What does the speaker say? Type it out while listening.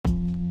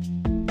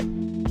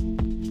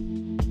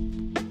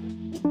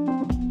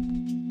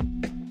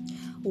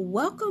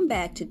Welcome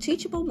back to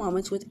Teachable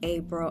Moments with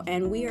April,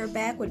 and we are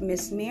back with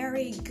Miss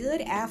Mary.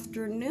 Good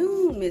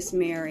afternoon, Miss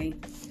Mary.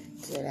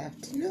 Good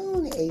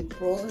afternoon,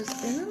 April.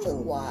 It's been a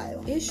little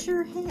while. It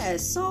sure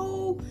has.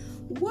 So,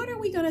 what are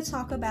we going to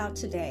talk about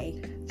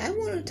today? I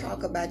want to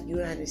talk about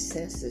United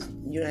States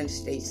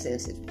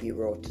Census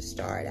Bureau to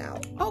start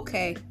out.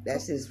 Okay.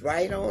 That's just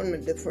right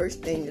on the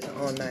first thing that's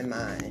on my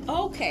mind.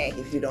 Okay.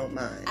 If you don't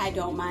mind. I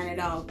don't mind at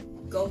all.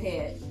 Go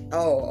ahead.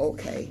 Oh,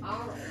 okay.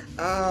 All right.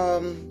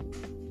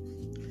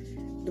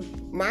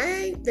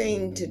 My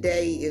thing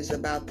today is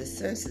about the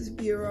Census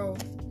Bureau,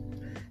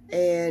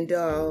 and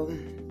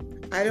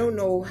I don't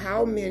know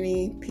how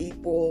many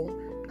people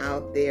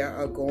out there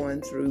are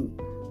going through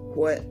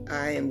what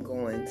I am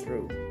going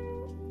through.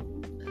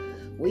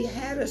 We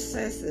had a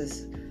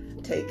census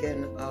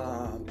taken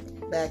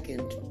back in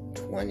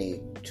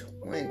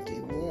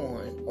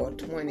 2021 or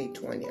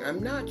 2020.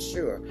 I'm not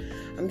sure.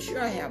 I'm sure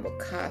I have a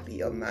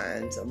copy of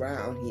mine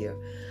around here.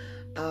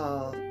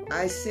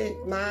 I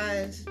sent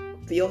mine,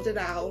 filled it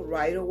out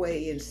right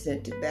away and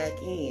sent it back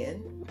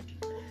in.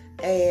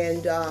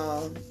 And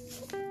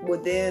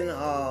within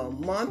a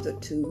month or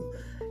two,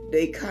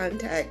 they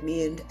contact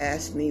me and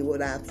ask me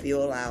would I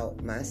fill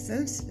out my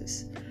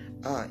census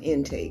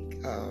intake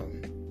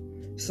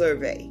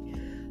survey.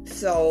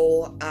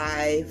 So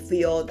I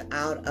filled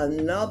out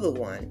another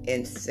one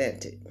and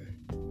sent it.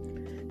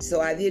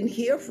 So I didn't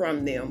hear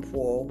from them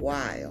for a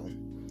while.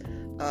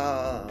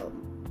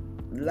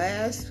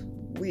 Last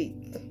week,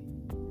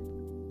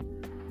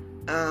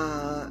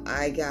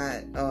 I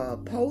got a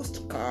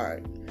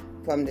postcard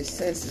from the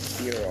Census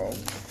Bureau,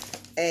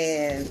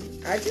 and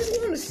I just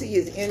want to see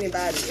is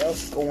anybody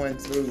else going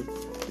through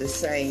the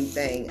same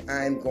thing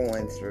I'm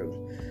going through.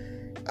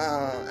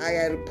 I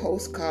got a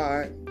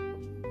postcard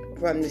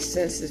from the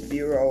Census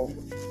Bureau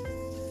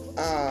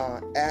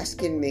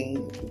asking me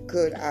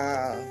could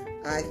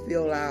I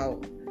fill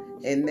out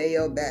and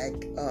mail back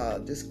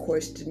this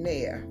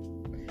questionnaire,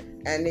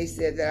 and they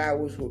said that I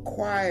was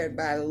required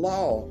by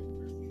law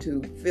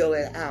to fill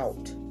it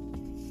out.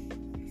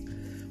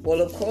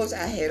 Well, of course,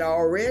 I had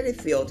already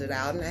filled it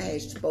out, and I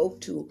had spoke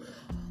to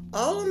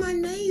all of my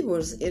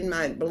neighbors in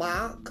my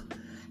block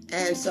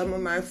and some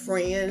of my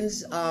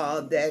friends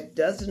that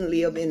doesn't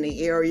live in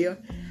the area,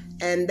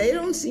 and they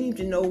don't seem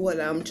to know what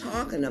I'm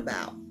talking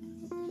about.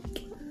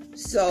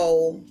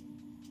 So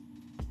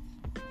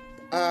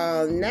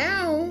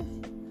now,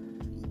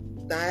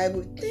 I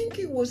would think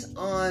it was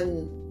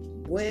on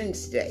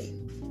Wednesday,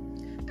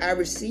 I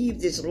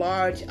received this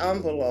large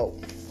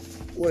envelope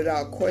with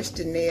a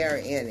questionnaire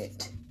in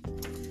it.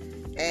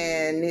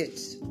 And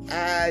it's,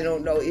 I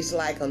don't know, it's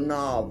like a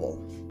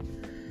novel.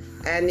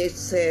 And it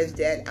says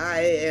that I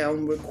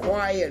am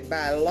required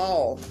by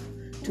law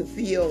to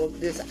fill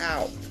this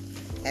out.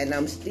 And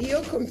I'm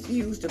still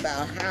confused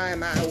about how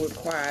am I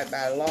required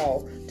by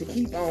law to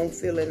keep on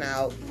filling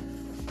out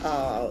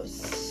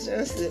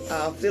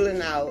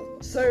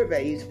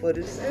surveys for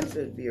the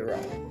Census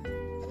Bureau.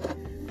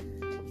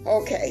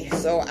 Okay,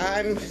 so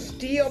I'm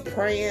still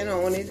praying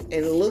on it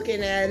and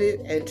looking at it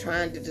and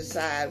trying to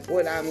decide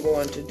what I'm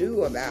going to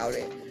do about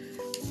it.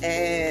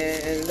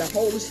 And the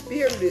Holy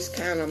Spirit is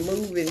kind of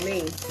moving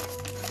me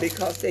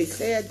because they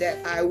said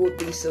that I would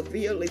be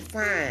severely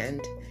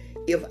fined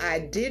if I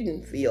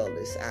didn't fill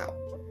this out.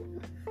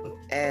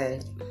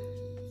 And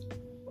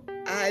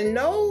I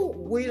know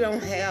we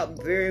don't have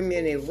very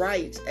many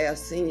rights as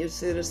senior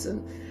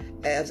citizens,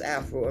 as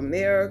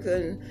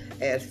Afro-American,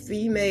 as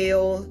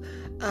females.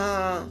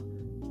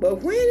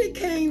 But when it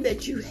came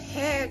that you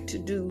had to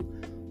do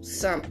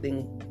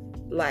something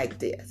like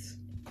this,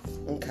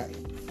 okay.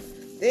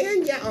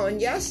 Then on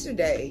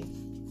yesterday,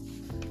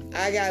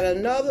 I got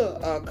another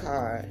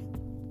card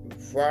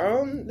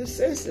from the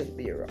Census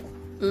Bureau.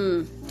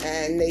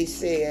 And they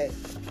said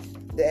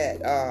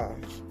that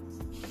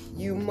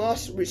you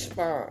must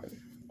respond.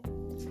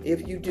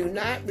 If you do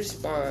not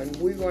respond,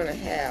 we're going to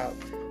have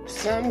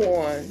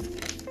someone,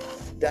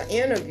 the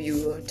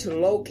interviewer, to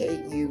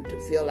locate you to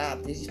fill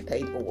out this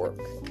paperwork.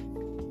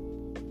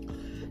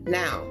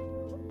 Now,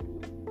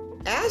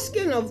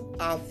 asking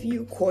a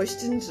few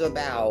questions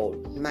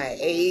about my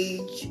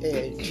age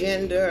and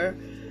gender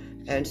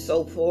and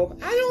so forth,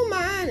 I don't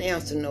mind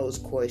answering those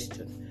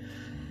questions.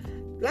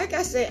 Like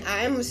I said,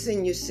 I am a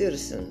senior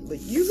citizen, but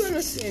you're going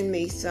to send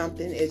me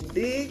something as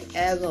big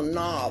as a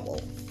novel.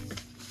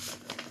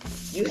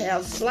 You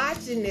have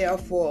slots in there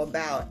for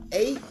about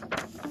 8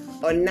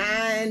 or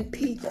 9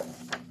 people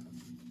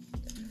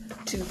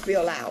to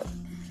fill out.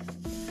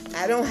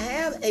 I don't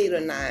have 8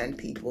 or 9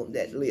 people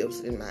that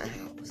lives in my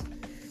house.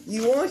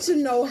 You want to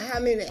know how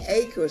many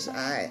acres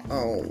I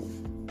own.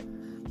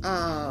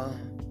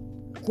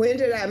 When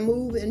did I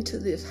move into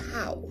this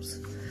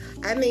house?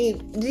 I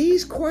mean,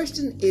 these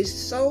questions is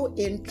so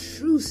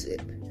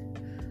intrusive.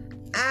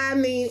 I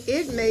mean,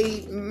 it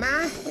made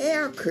my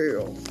hair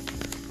curl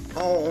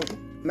on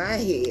my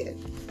head.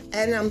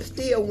 And I'm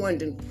still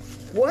wondering,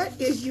 what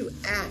is you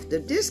after?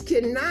 This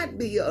cannot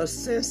be a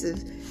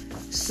census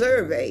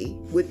survey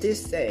with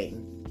this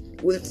thing,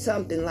 with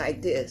something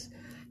like this.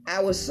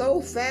 I was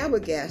so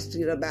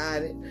flabbergasted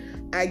about it.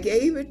 I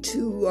gave it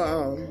to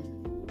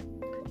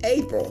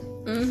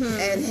April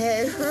and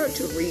had her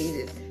to read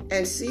it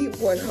and see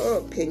what her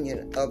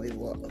opinion of it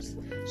was.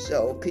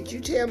 So, could you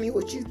tell me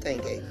what you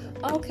think,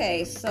 April?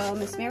 Okay, so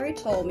Miss Mary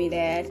told me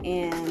that,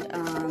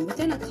 and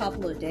within a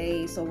couple of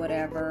days or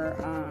whatever,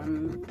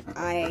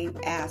 I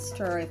asked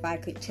her if I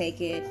could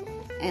take it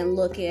and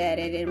look at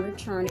it and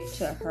return it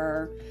to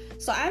her.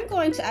 So I'm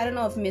going to, I don't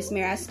know if Miss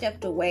Mary, I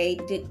stepped away.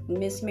 Did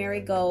Miss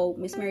Mary,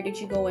 did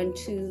you go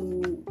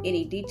into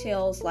any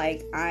details?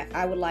 Like,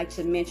 I would like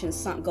to mention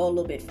something, go a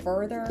little bit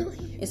further.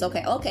 It's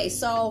okay. Okay,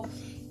 so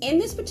in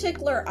this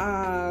particular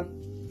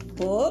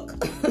book,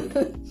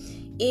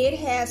 it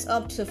has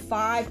up to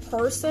 5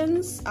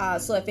 persons.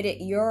 So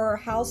if your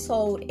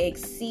household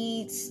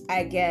exceeds,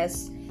 I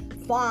guess,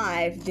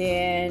 5,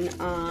 then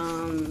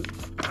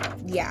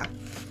yeah.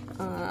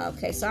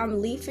 Okay, so I'm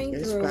leafing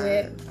through 5.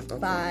 It. Okay.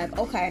 5.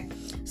 Okay.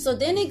 So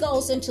then it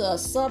goes into a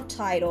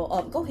subtitle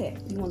of, go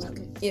ahead. You want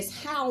to? It's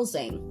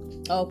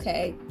housing.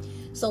 Okay.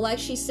 So like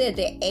she said,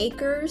 the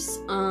acres,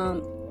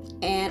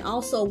 and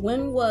also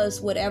when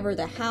was whatever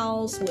the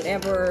house,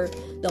 whatever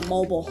the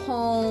mobile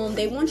home.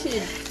 They want you to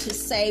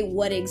say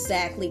what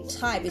exactly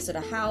type. Is it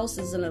a house?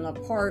 Is it an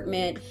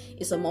apartment?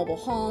 Is it a mobile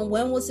home?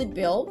 When was it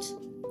built?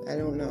 I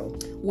don't know.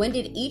 When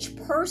did each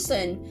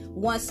person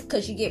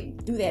because you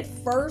get through that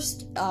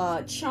first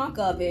chunk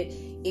of it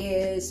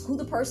is who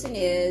the person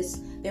is,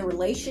 their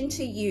relation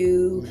to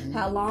you,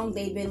 how long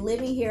they've been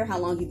living here, how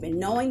long you've been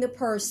knowing the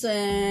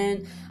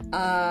person,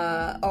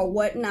 or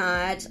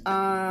whatnot.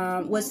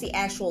 What's the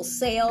actual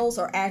sales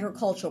or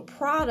agricultural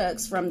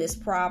products from this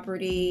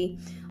property?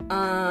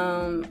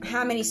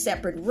 How many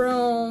separate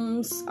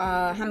rooms?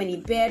 How many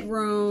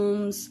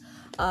bedrooms?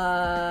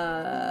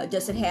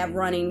 Does it have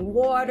running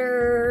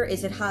water?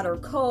 Is it hot or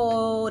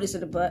cold? Is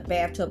it a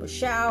bathtub or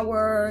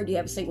shower? Do you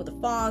have a sink with a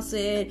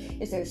faucet?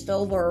 Is there a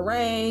stove or a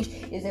range?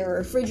 Is there a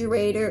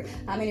refrigerator?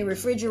 How many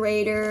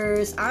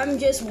refrigerators? I'm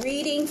just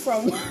reading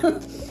from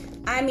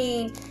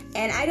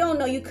and I don't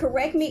know, you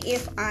correct me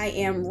if I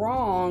am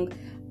wrong.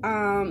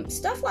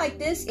 Stuff like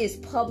this is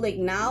public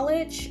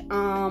knowledge.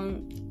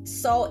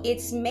 So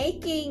it's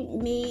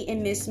making me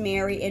and Miss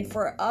Mary, and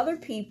for other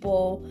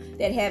people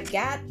that have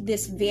got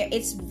this,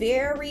 it's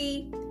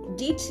very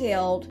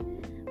detailed,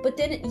 but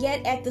then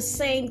yet at the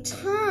same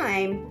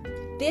time,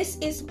 this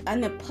is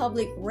on the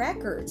public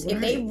records. Right.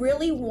 If they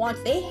really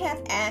want, they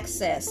have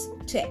access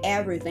to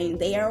everything.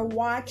 They are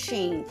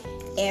watching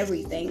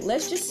everything.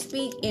 Let's just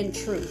speak in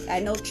truth. I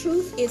know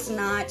truth is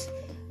not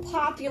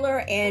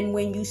popular, and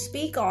when you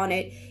speak on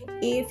it,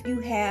 if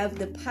you have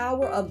the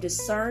power of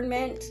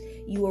discernment,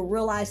 you will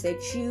realize that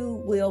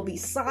you will be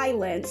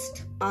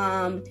silenced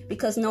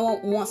because no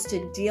one wants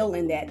to deal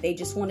in that. They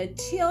just want to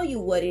tell you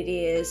what it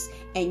is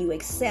and you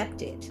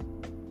accept it.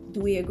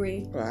 Do we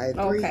agree? I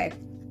agree. Okay.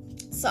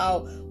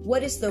 So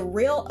what is the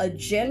real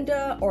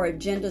agenda or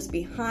agendas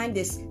behind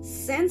this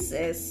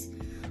census?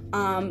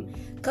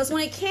 Because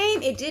when it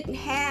came, it didn't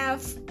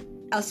have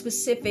a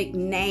specific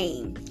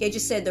name. It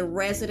just said the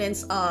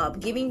residents of,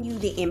 giving you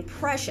the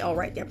impression,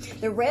 right there,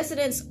 the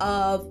residents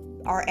of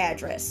our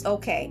address.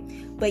 Okay.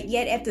 But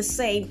yet at the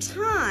same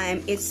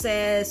time, it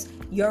says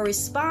your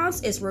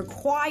response is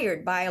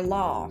required by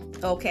law.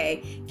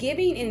 Okay.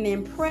 Giving an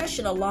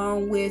impression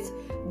along with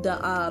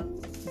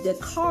the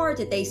card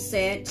that they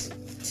sent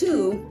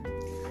to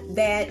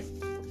that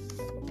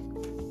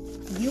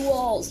you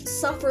all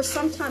suffer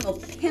some type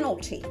of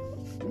penalty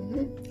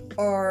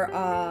or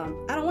I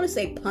don't want to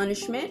say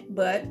punishment,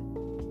 but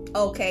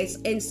okay,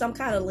 in some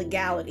kind of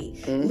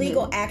legality,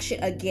 legal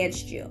action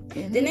against you.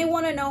 Then they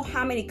want to know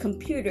how many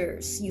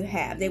computers you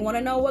have. They want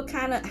to know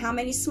how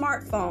many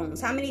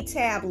smartphones, how many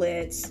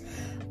tablets,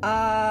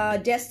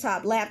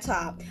 desktop,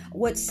 laptop,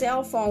 what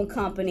cell phone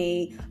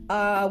company,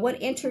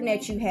 what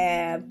internet you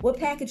have, what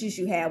packages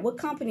you have, what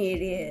company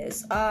it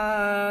is.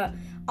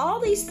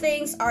 All these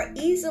things are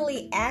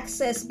easily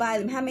accessed by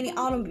them. How many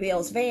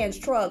automobiles, vans,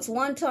 trucks,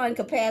 1-ton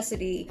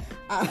capacity,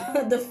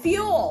 the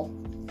fuel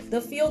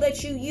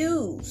that you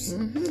use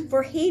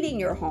for heating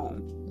your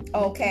home.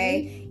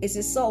 Okay, is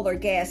it solar,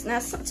 gas? Now,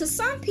 to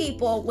some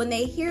people, when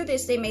they hear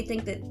this, they may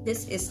think that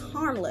this is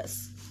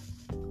harmless.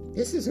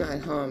 This is not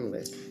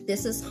harmless.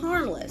 This is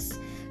harmless.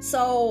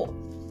 So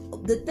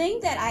the thing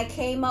that I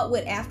came up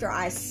with after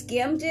I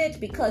skimmed it,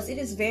 because it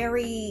is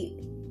very,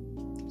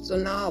 it's a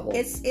novel.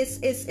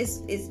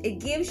 It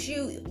gives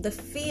you the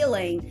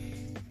feeling.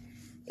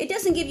 It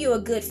doesn't give you a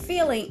good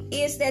feeling.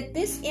 Is that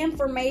this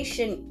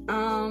information,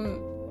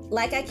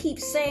 like I keep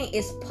saying,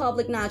 is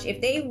public knowledge. If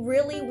they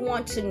really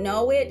want to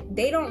know it,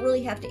 they don't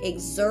really have to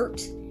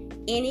exert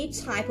any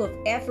type of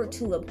effort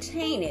to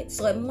obtain it.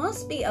 So it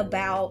must be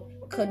about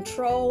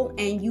control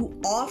and you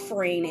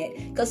offering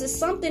it, because it's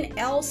something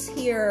else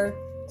here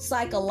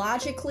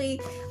psychologically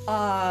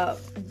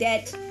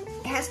that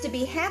has to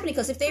be happening.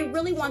 Because if they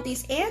really want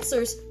these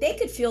answers, they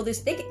could feel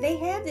this. They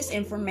have this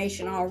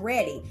information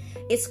already.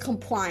 It's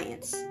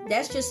compliance.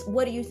 That's just,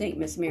 what do you think,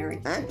 Miss Mary?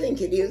 I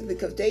think it is,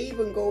 because they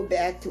even go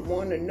back to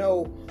want to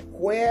know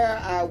where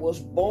I was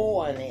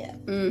born at,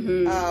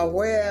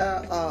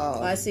 where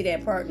I see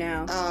that part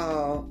now.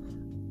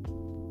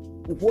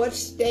 What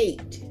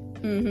state,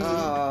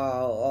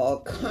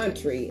 or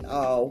country,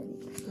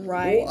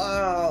 right.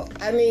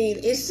 I mean,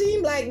 it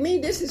seemed like me,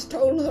 this is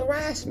total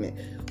harassment.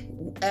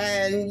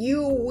 And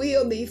you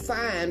will be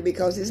fined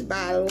because it's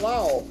by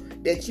law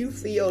that you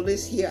fill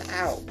this here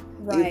out.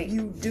 Right. If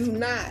you do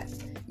not,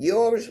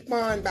 your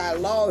response by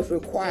law is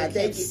required.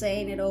 They keep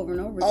saying it over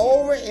and over again.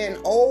 Over and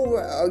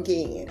over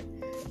again.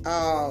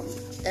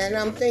 And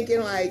I'm thinking,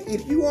 like,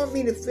 if you want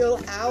me to fill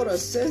out a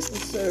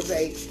census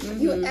survey,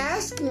 you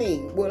ask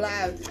me, will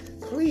I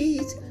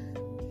please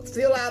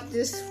fill out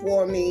this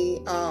for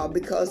me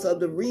because of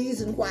the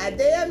reason why.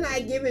 They're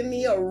not giving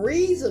me a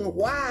reason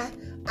why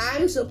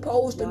I'm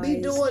supposed to be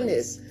doing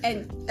this.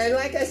 And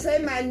like I say,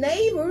 my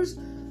neighbors,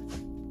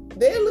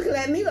 they're looking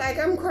at me like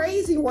I'm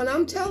crazy when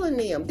I'm telling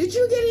them, did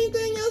you get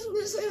anything else from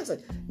the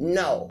census?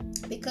 No.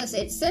 Because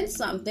it said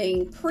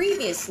something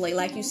previously,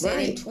 like you said,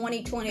 in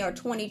 2020 or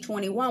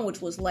 2021, which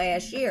was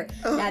last year.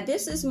 Now,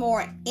 this is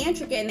more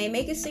intricate, and they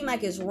make it seem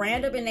like it's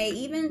random, and they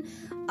even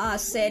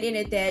said in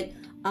it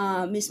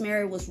that Miss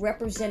Mary was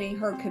representing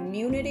her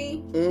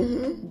community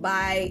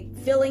by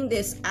filling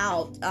this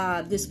out,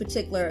 this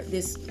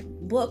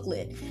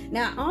booklet.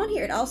 Now on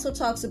here it also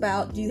talks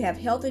about, do you have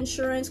health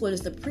insurance? What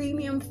is the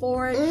premium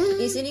for it?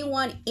 Is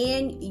anyone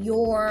in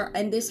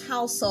this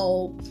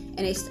household,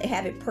 and they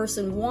have it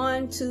person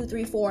 1, 2,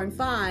 3, 4, and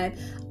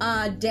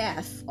 5,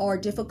 deaf or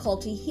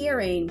difficulty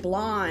hearing,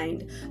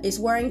 blind, is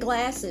wearing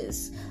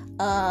glasses?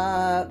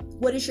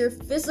 What is your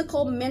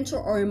physical, mental,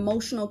 or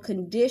emotional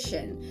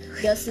condition?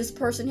 Does this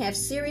person have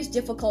serious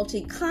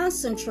difficulty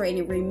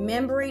concentrating,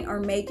 remembering,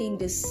 or making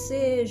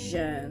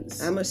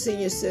decisions? I'm a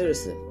senior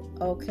citizen.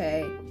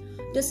 Okay.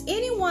 Does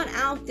anyone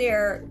out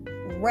there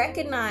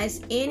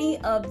recognize any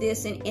of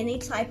this in any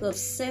type of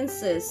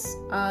census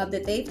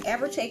that they've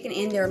ever taken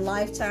in their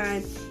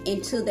lifetime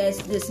into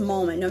this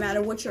moment, no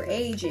matter what your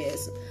age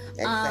is?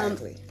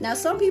 Exactly. Now,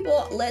 some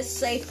people, let's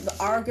say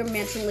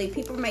argumentatively,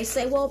 people may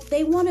say, well,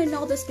 they want to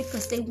know this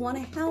because they want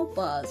to help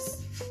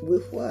us.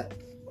 With what?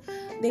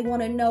 They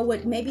want to know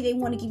maybe they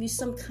want to give you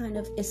some kind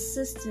of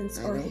assistance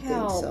or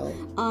help. I don't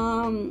think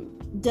so.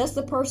 Does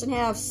the person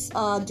have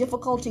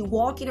difficulty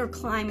walking or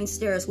climbing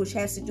stairs, which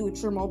has to do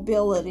with your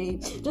mobility?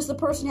 Does the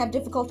person have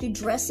difficulty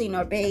dressing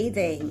or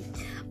bathing?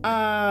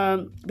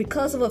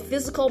 Because of a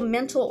physical,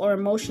 mental, or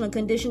emotional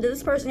condition, does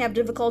this person have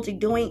difficulty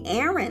doing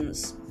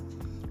errands?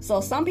 So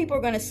some people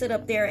are going to sit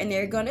up there and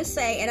they're going to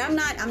say, and I'm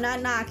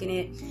not knocking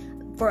it,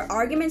 for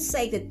argument's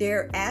sake, that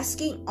they're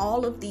asking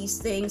all of these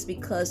things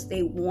because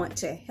they want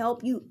to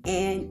help you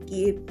and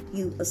give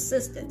you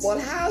assistance. Well,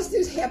 how's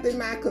this helping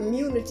my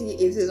community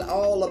if it's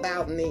all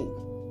about me?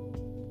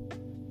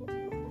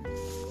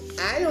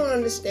 I don't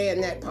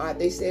understand that part.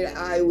 They said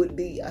I would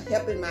be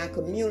helping my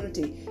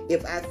community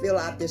if I fill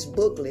out this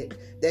booklet,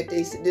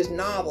 this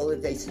novel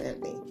that they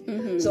sent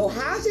me. So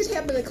how's this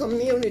helping the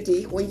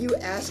community when you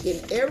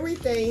asking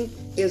everything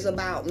is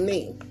about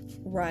me?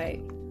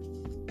 Right.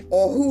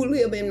 Or who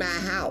live in my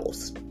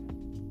house?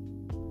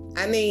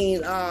 I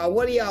mean,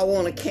 what do y'all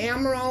want, a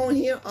camera on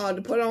here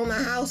to put on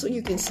my house so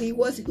you can see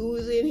who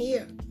is in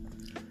here?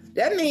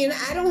 That means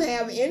I don't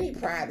have any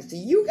privacy.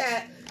 You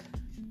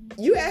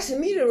asking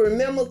me to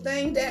remember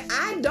things that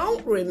I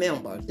don't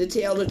remember, to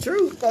tell the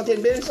truth, because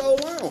it's been so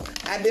long.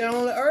 I've been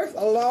on the earth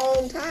a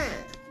long time.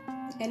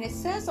 And it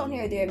says on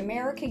here, the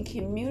American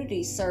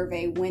Community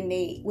Survey, when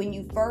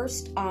you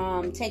first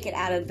take it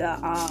out of the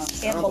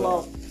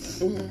envelope.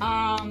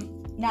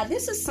 Now,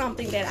 this is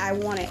something that I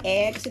want to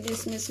add to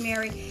this, Miss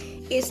Mary,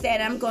 is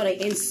that I'm going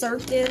to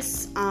insert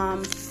this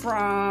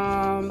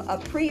from a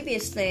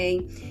previous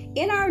thing.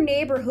 In our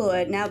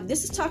neighborhood, now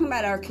this is talking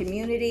about our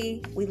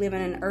community. We live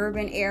in an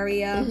urban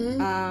area.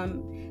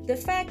 The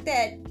fact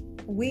that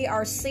we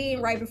are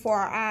seeing right before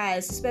our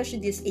eyes, especially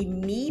this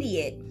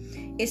immediate,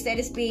 is that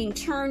it's being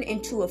turned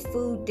into a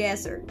food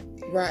desert.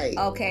 Right.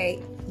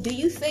 Okay. Do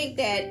you think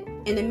that,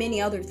 and the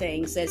many other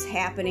things that's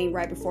happening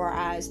right before our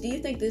eyes, do you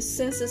think this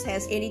census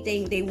has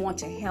anything they want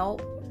to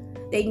help?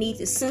 They need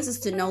the census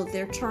to know that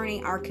they're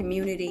turning our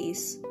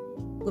communities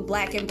with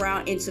black and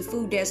brown into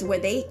food desert where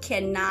they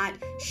cannot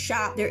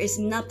shop. There is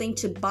nothing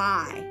to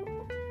buy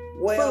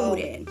food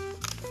in.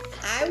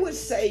 I would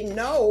say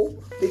no,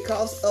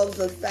 because of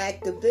the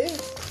fact of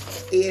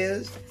this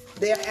is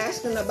they're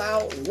asking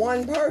about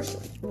one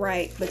person.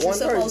 Right, but you're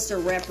supposed to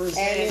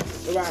represent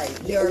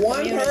your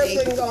one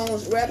person going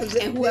to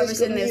represent and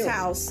whoever's in this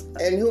house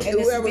and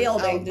whoever's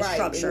building the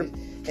structure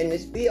in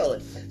this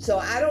building. So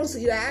I don't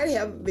see that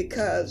have,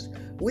 because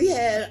we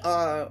had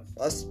a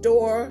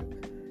store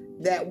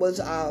that was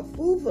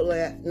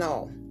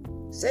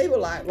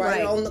Save-A-Lot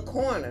right on the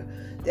corner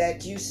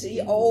that you see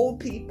old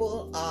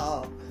people.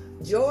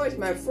 George,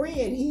 my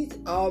friend, he's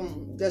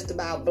just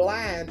about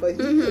blind, but he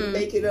could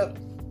make it up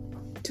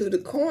to the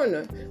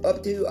corner,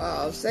 up to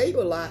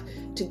Save-A-Lot,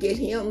 to get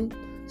him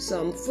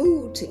some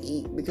food to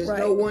eat, because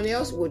no one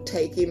else would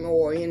take him,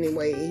 or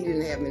anyway, he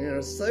didn't have any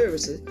other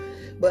services.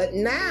 But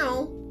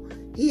now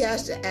he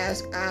has to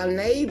ask our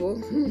neighbor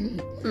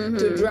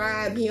to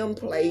drive him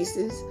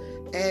places,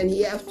 and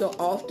he has to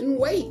often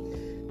wait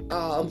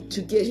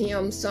to get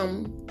him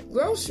some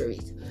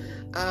groceries.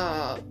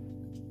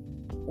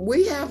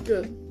 We have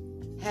to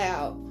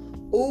have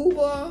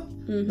Uber,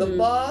 the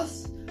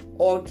bus,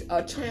 or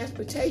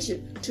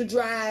transportation to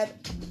drive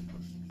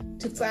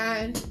to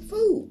find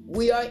food.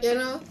 We are in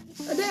a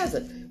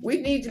desert.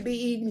 We need to be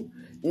eating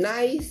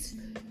nice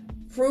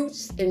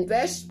fruits and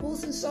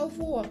vegetables and so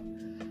forth.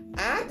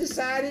 I've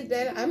decided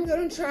that I'm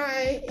going to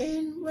try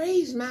and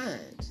raise mine.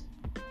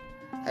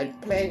 I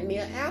planted me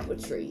an apple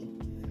tree.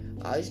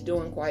 It's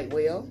doing quite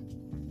well.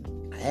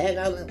 And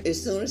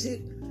as soon as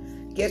it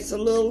gets a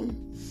little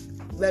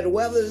better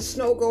weather, the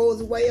snow goes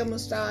away, I'm going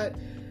to start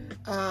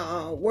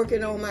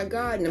working on my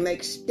garden. I'm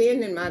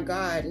extending my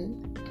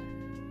garden.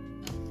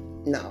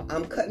 No,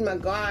 I'm cutting my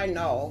garden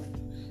off,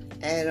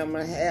 and I'm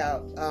going to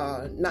have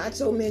not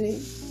so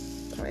many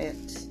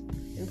plants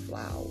and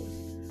flowers.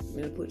 I'm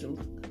going to put some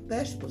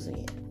vegetables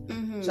in.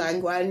 So I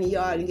can go out in the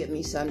yard and get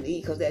me something to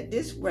eat, because at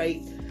this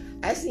rate,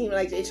 I seem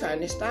like they're trying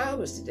to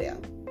starve us to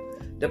death.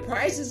 The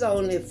prices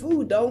on the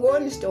food, don't go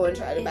in the store and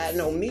try to buy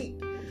no meat.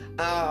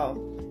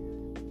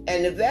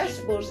 And the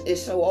vegetables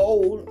is so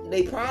old,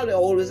 they probably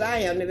old as I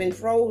am, they've been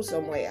froze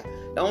somewhere.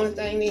 The only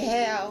thing they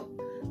have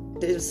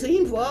that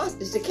seems for us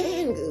is the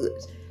canned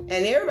goods.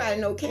 And everybody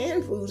know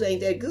canned foods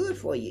ain't that good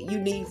for you. You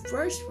need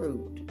fresh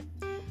fruit.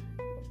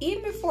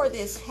 Even before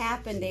this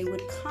happened, they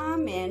would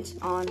comment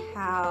on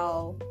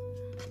how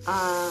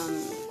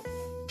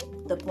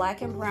the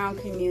black and brown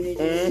community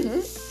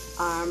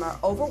are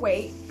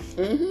overweight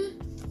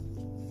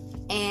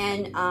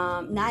and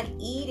not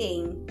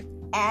eating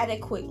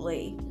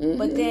adequately.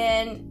 But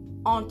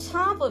then on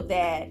top of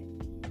that,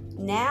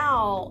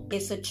 now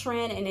it's a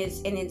trend, and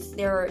it's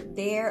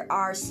they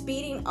are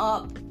speeding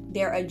up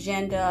their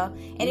agenda,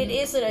 and it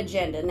is an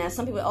agenda. Now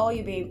some people,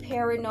 you're being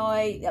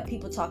paranoid.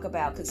 People talk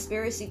about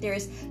conspiracy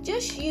theories.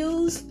 Just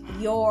use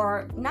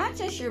not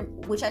just your,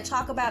 which I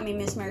talk about, me and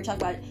Miss Mary talk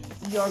about,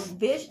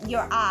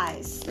 your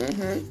eyes.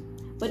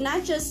 But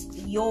not just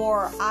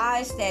your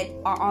eyes that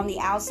are on the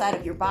outside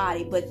of your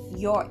body, but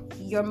your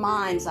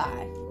mind's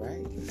eye.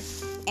 Right.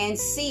 And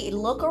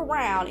look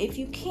around if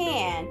you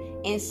can,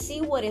 and see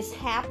what is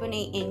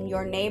happening in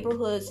your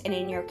neighborhoods and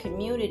in your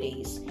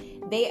communities.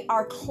 They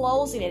are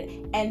closing it,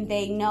 and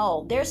they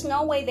know. There's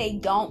no way they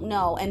don't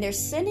know. And they're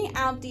sending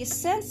out these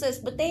census,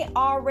 but they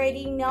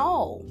already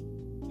know.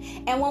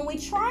 And when we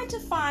try to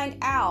find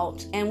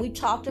out, and we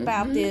talked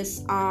about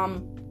this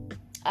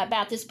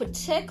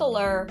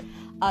particular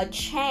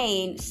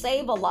chain,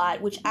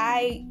 Save-A-Lot, which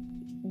I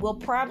will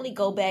probably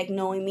go back,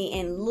 knowing me,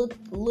 and look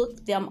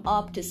them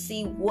up to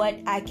see what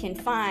I can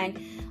find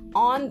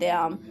on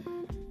them,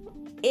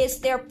 is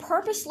they're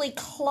purposely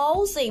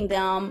closing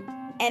them,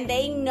 and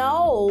they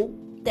know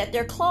that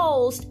they're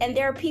closed. And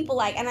there are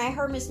people and I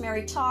heard Miss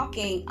Mary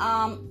talking,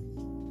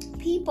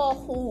 people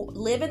who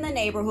live in the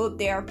neighborhood.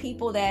 There are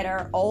people that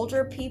are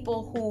older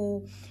people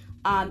who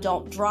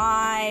don't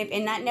drive,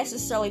 and not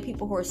necessarily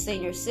people who are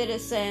senior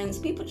citizens,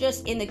 people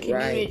just in the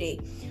community.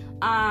 Right.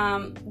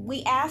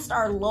 We asked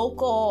our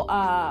local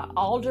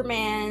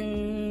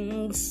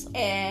aldermen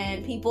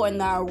and people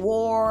in our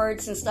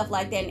wards and stuff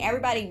like that, and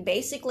everybody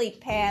basically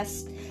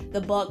passed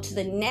the buck to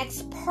the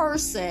next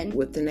person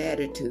with an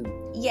attitude.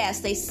 Yes,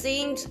 they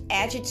seemed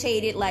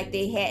agitated, like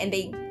they had,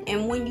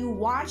 and when you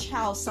watch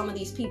how some of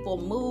these people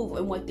move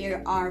and what they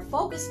are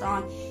focused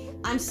on,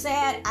 I'm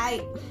sad.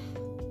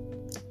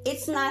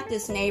 It's not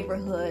this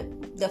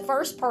neighborhood. The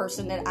first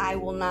person that I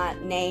will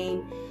not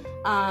name,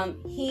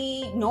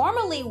 he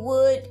normally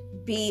would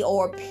be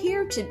or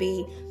appear to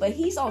be, but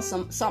he's on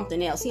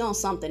something else. He's on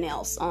something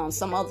else, on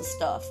some other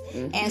stuff.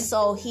 And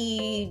so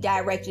he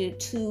directed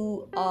it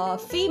to a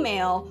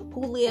female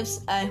who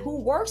who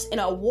works in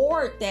a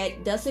ward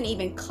that doesn't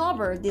even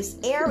cover this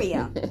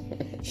area.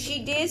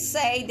 She did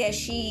say that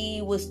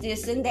she was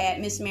this and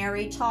that. Miss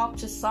Mary talked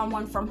to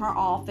someone from her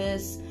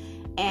office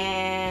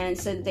and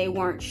said they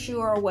weren't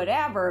sure or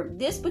whatever.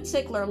 This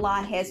particular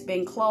lot has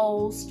been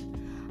closed.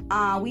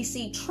 We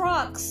see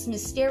trucks,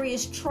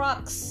 mysterious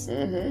trucks,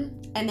 and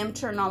them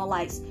turn on the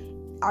lights.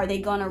 Are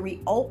they going to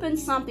reopen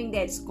something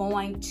that's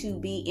going to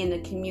be in the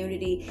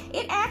community?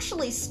 It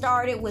actually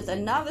started with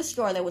another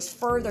store that was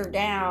further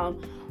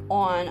down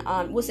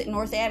on, was it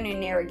North Avenue in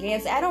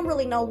Narragansett? I don't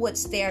really know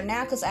what's there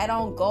now because I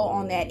don't go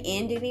on that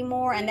end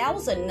anymore. And that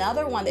was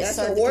another one that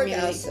served the community.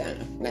 That's a workout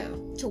center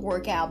now. To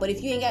work out. But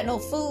if you ain't got no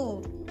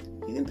food,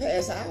 you can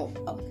pass out.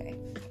 Okay.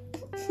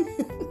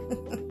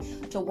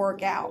 To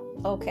work out.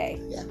 Okay.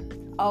 Yeah.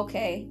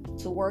 Okay.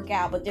 To work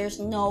out. But there's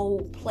no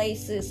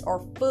places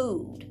or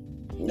food.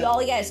 No.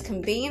 All you got is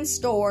convenience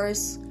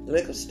stores.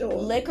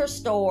 Liquor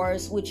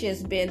stores, which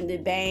has been the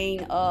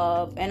bane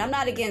of, and I'm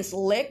not against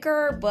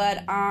liquor,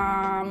 but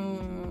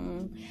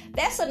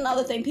that's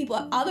another thing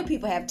other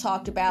people have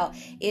talked about,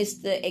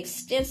 is the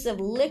extensive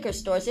liquor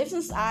stores. Ever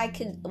since I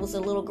was a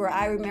little girl,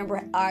 I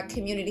remember our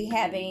community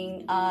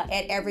having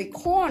at every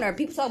corner.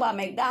 People talk about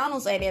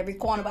McDonald's at every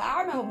corner, but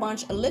I remember a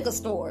bunch of liquor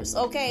stores.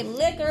 Okay,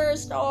 liquor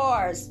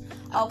stores.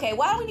 Okay,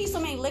 why do we need so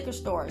many liquor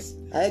stores?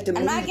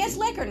 I'm not against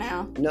liquor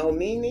now. No,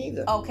 me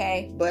neither.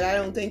 Okay. But I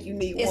don't think you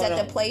need one. Is that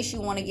the place you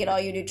want to get all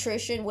your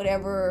nutrition,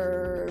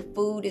 whatever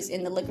food is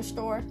in the liquor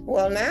store?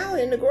 Well, now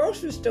in the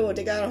grocery store,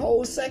 they got a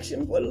whole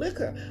section for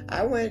liquor.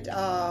 I went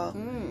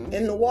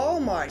in the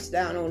Walmarts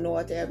down on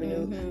North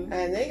Avenue,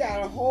 and they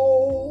got a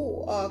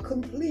whole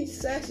complete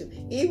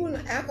section. Even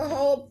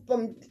alcohol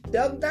from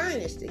Duck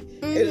Dynasty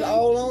is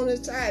all on the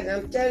side. And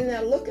I'm standing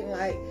there looking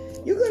like,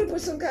 you could have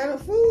put some kind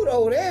of food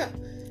over there.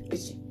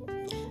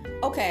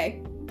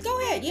 Okay.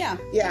 Go ahead, yeah.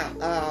 Yeah,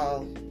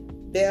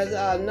 there's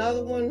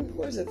another one.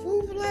 What is it?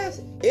 Food for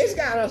Less. It's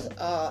got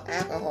a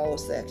alcohol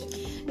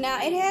section. Now,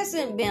 it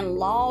hasn't been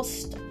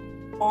lost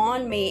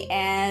on me,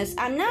 as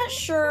I'm not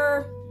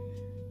sure,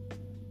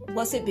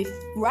 was it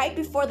right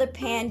before the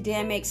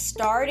pandemic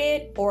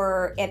started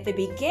or at the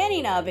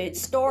beginning of it?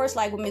 Stores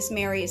like what Miss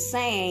Mary is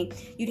saying,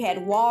 you'd had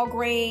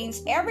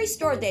Walgreens, every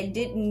store that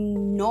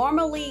didn't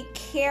normally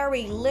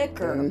carry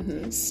liquor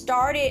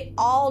started,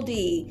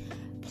 Aldi,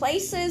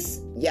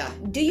 places. Yeah.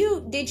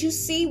 Did you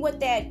see what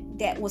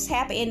that was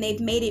happening? And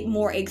they've made it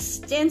more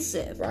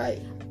extensive.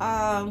 Right.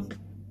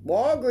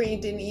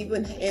 Walgreens didn't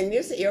even in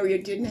this area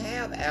didn't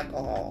have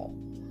alcohol,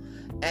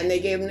 and they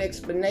gave an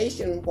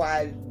explanation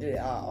why the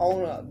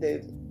owner,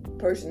 the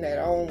person that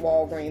owned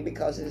Walgreens,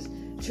 because his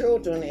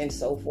children and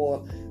so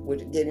forth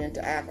would get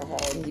into alcohol,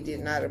 and he did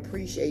not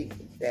appreciate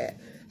that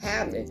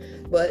happening.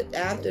 But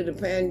after the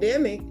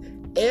pandemic,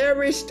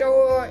 every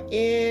store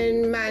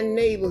in my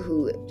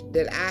neighborhood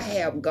that I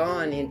have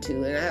gone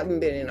into, and I haven't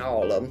been in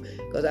all of them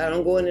because I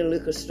don't go in the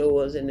liquor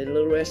stores and the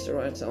little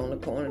restaurants on the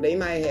corner. They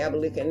might have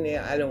liquor in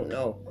there, I don't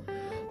know.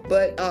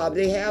 But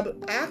they have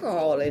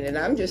alcohol in it.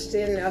 I'm just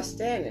sitting there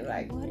standing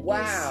like,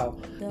 wow.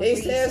 They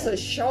say there's a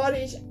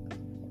shortage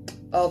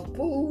of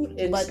food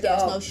and but stuff.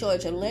 But there's no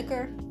shortage of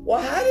liquor?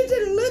 Well, how did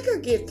the liquor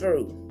get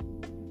through?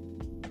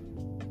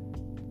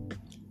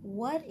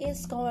 What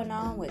is going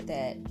on with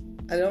that?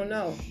 I don't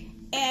know.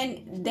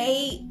 And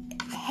they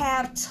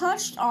have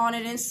touched on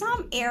it in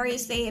some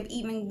areas. They have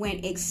even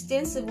went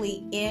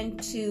extensively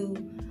into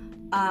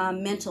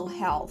mental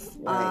health.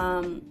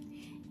 Right.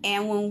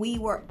 And when we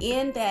were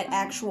in that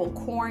actual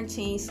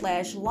quarantine /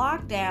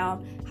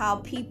 lockdown, how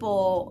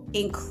people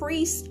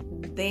increased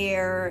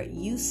their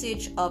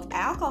usage of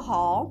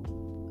alcohol.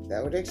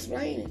 That would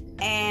explain it.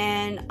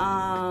 And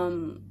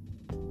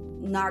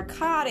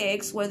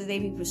narcotics, whether they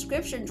be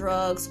prescription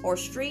drugs or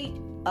street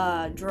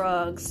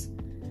drugs.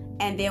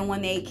 And then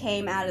when they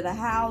came out of the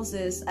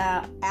houses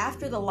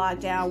after the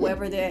lockdown,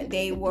 whether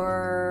they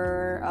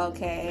were,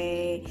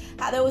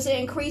 how there was an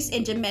increase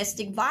in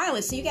domestic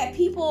violence. So you got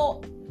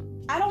people,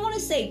 I don't want to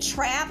say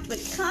trapped, but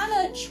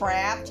kind of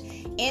trapped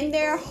in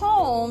their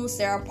homes,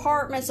 their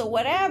apartments or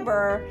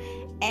whatever,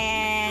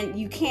 and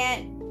you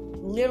can't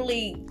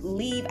literally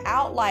leave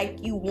out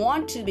like you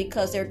want to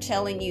because they're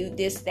telling you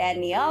this, that,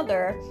 and the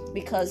other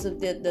because of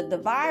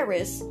the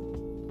virus.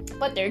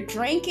 But they're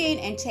drinking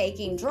and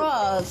taking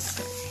drugs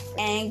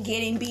and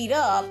getting beat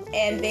up.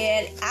 And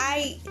then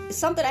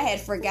something I had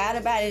forgot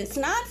about it. It's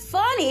not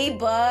funny,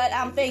 but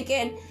I'm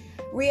thinking,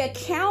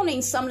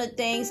 reaccounting some of the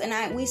things,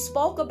 and we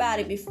spoke about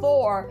it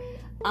before,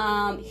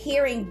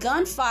 hearing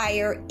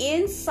gunfire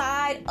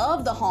inside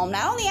of the home,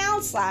 not on the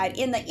outside,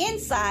 in the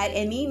inside,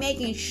 and me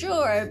making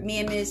sure, me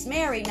and Miss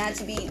Mary, not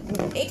to be,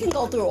 it can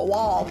go through a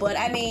wall, but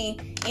I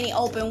mean, any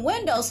open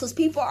windows, because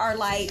people are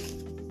like,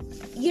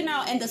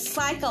 and the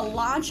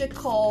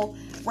psychological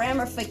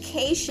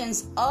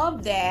ramifications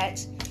of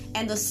that,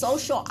 and the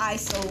social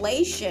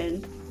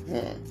isolation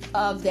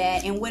of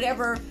that, and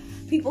whatever.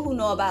 People who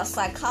know about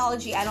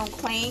psychology, I don't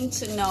claim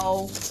to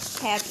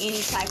have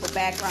any type of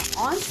background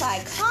on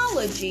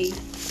psychology,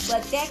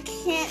 but that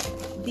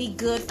can't be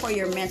good for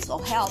your mental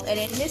health. And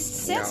in this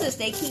census,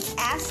 they keep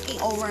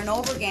asking over and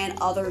over again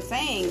other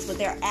things, but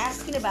they're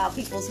asking about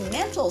people's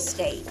mental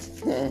state.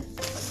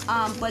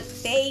 But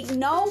they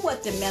know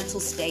what the mental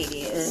state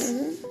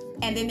is.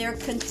 And then they're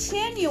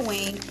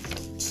continuing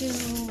to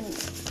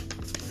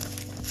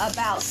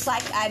about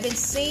I've been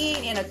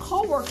seeing, and a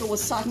coworker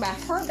was talking about,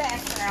 her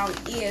background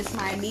is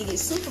my immediate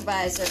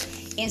supervisor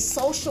in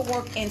social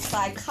work and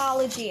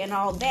psychology and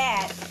all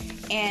that,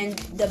 and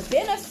the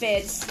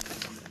benefits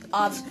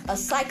of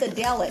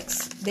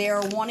psychedelics.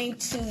 They're wanting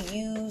to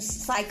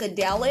use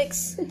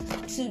psychedelics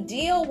to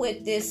deal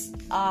with this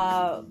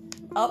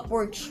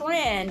upward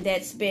trend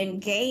that's been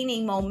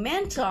gaining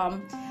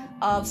momentum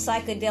of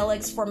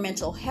psychedelics for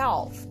mental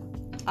health.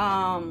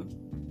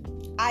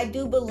 I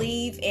do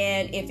believe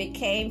in, if it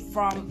came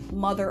from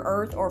Mother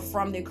Earth or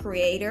from the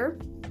Creator,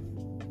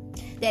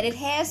 that it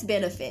has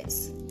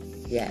benefits.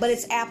 Yes. But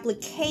its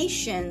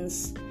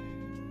applications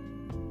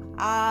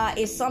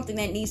is something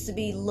that needs to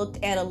be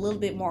looked at a little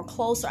bit more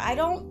closer. I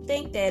don't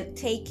think that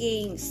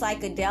taking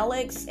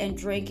psychedelics and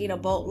drinking a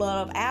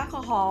boatload of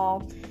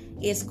alcohol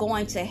is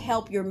going to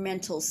help your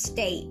mental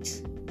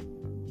state.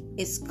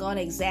 It's going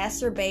to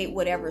exacerbate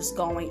whatever's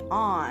going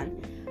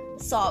on.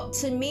 So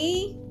to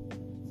me,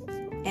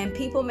 and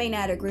people may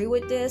not agree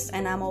with this,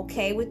 and I'm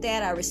okay with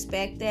that, I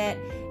respect that,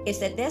 is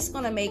that that's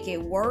going to make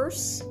it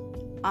worse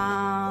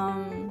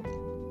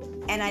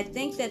And I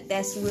think that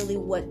that's really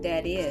what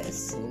that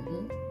is.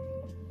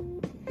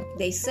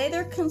 They say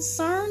they're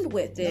concerned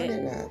with it, No,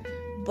 they're not.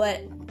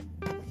 but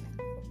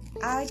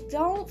I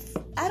don't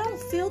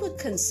feel the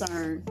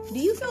concern. Do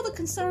you feel the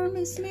concern,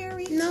 Miss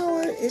Mary?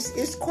 No,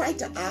 it's quite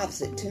the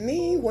opposite. To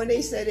me, when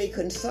they say they're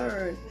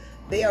concerned,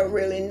 they are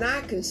really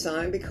not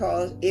concerned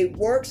because it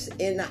works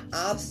in the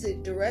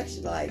opposite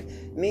direction. Like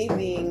me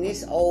being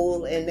this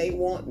old and they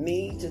want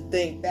me to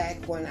think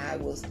back when I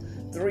was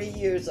 3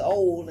 years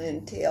old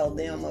and tell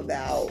them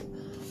about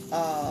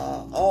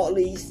all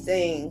these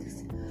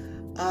things.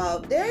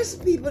 There's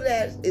people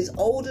that is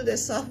older that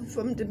suffer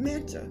from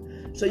dementia.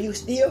 So you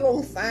still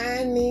gonna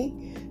find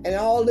me and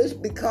all this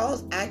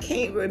because I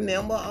can't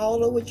remember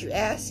all of what you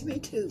asked me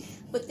to.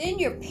 But then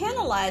you're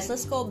penalized.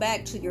 Let's go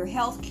back to your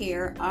health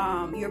care.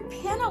 You're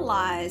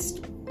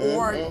penalized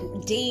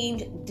or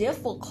deemed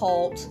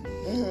difficult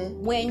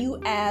when you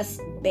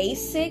ask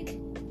basic,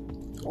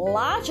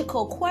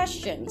 logical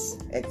questions.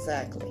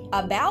 Exactly.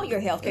 About your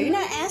health care. You're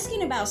not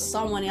asking about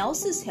someone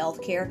else's health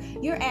care.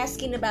 You're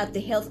asking about the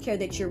health care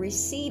that you're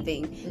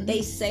receiving.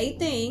 They say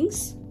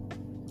things.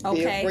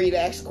 Okay. Feel free to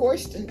ask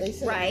questions, they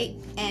say. Right.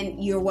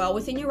 And you're well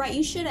within your right.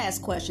 You should ask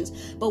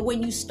questions. But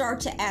when you start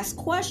to ask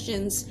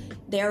questions,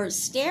 they're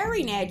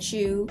staring at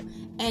you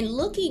and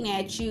looking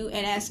at you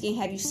and asking,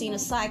 have you seen a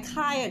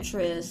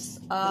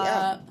psychiatrist?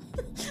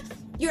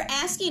 You're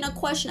asking a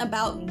question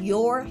about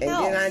your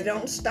health. And then I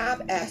don't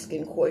stop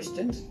asking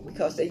questions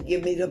because they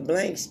give me the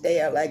blank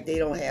stare like they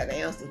don't have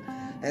answers.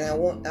 And I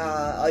want,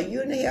 are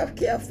you in the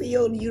healthcare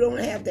field? You don't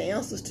have the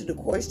answers to the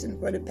question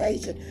for the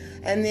patient.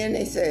 And then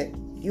they say,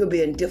 you're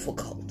being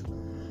difficult.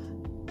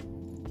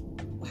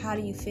 How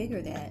do you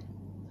figure that?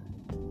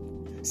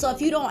 So if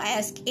you don't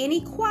ask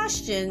any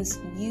questions,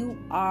 you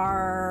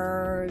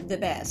are the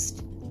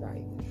best.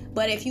 Right.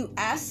 But if you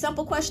ask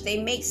simple questions,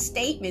 they make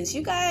statements.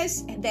 You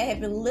guys that have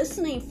been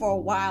listening for a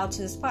while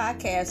to this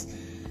podcast,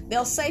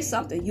 they'll say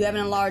something. You have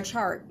an enlarged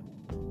heart.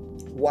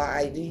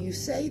 Why do you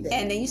say that?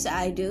 And then you say,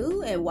 I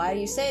do. And why are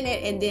you saying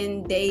that? And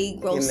then they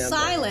grow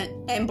silent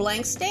and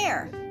blank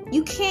stare.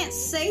 You can't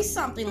say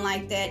something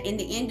like that and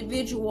the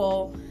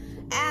individual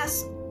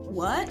asks,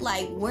 what?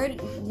 Like,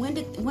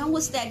 when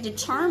was that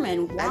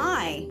determined?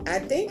 Why? I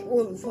think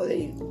for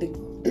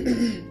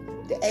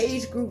the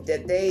age group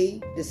that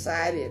they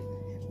decided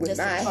with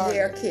my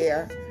hair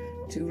care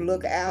to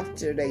look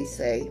after, they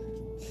say,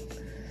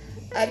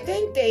 I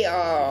think they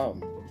are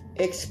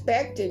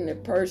expecting the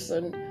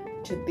person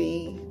to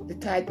be the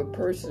type of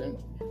person,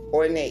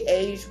 or in their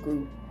age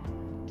group,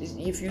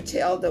 if you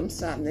tell them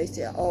something, they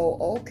say,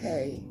 oh,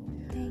 okay.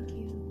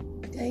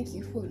 Thank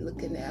you for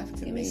looking after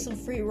me. Give me some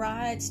free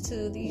rides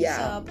to these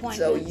appointments.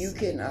 So you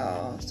can,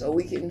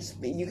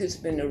 you can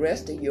spend the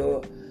rest of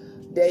your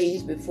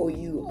days before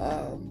you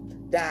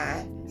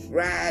die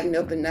riding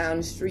up and down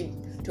the street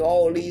to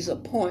all these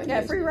appointments.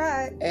 Yeah, free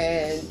ride.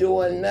 And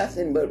doing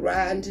nothing but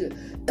riding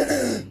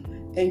to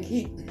and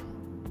keep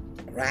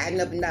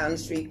riding up and down the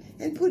street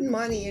and putting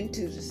money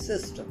into the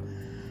system.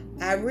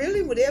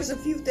 There's a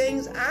few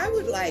things I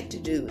would like to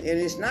do, and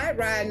it's not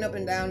riding up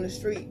and down the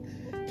street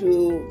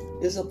to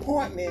this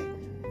appointment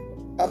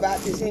about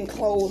this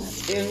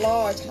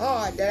enlarged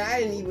heart that I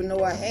didn't even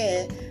know I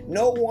had.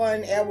 No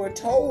one ever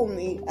told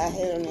me I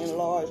had an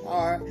enlarged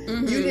heart.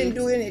 You didn't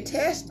do any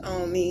test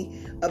on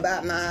me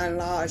about my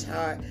enlarged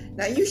heart.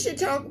 Now you should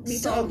be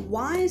talking.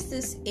 Why is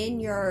this in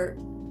your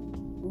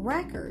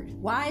record?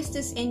 Why is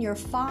this in your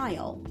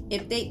file?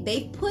 If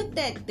they put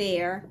that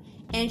there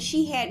and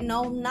she had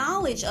no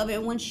knowledge of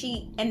it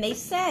and they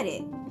said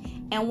it,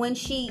 and when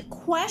she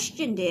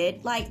questioned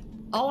it, like,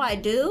 oh, I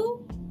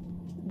do,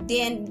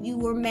 then you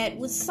were met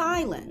with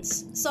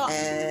silence. So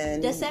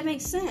does that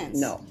make sense?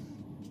 No.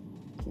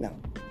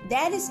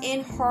 That is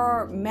in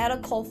her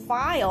medical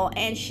file,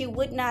 and she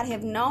would not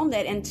have known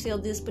that until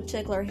this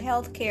particular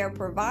healthcare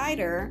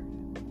provider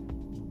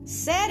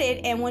said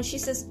it. And when she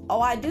says,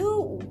 oh, I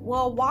do,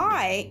 well,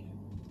 why?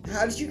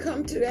 How did you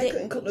come to that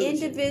conclusion? The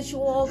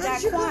individual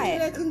got quiet. How did you come to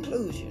that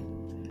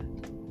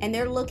conclusion? And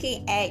they're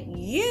looking at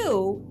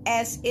you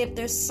as if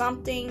there's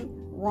something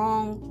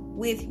wrong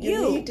with you.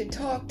 You need to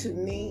talk to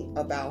me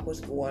about what's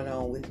going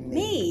on with me.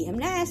 Me? I'm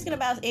not asking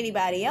about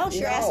anybody else.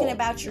 You're asking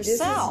about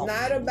yourself. This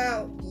is not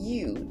about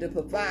you, the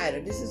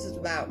provider. This is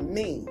about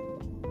me.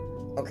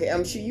 Okay,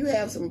 I'm sure you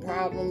have some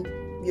problem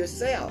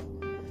yourself,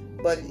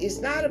 but it's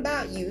not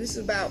about you. It's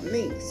about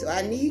me. So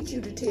I need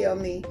you to tell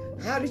me,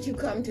 how did you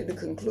come to the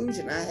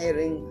conclusion I had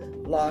a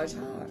large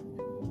heart?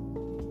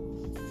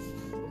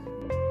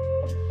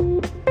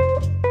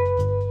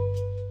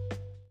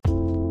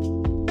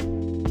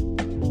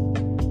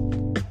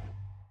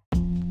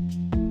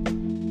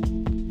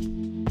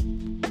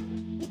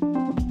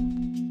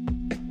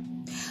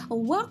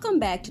 Welcome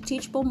back to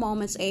Teachable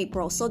Moments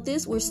April. So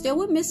we're still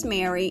with Miss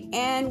Mary,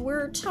 and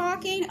we're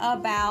talking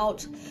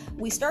about,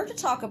 we started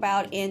to talk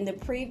about in the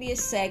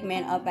previous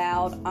segment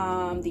about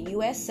the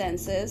U.S.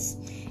 Census,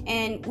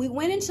 and we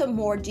went into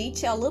more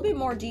detail, a little bit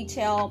more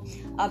detail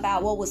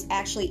about what was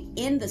actually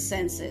in the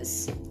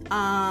census,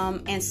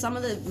 and some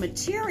of the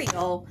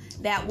material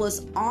that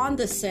was on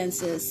the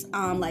census,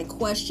 like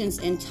questions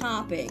and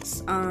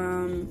topics.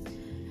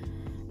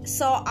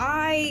 So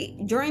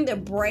during the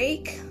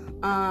break,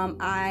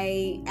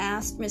 I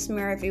asked Miss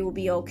Mary if it would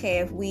be okay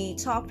if we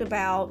talked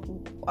about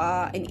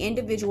an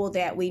individual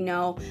that we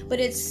know, but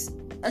it's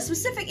a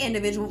specific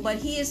individual, but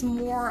he is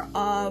more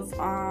of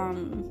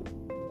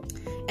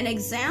an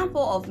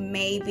example of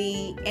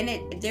maybe,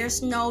 and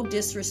there's no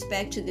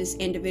disrespect to this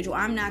individual.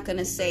 I'm not going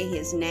to say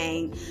his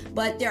name,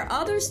 but there are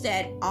others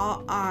that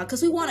are,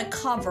 because we want to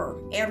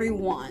cover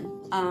everyone,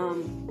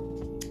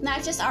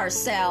 not just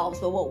ourselves,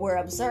 but what we're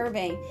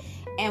observing.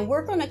 And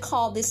we're going to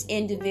call this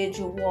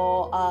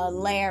individual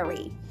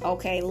Larry.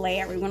 Okay,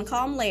 Larry. We're going to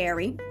call him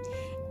Larry.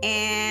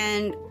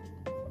 And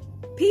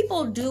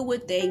people do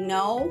what they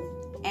know.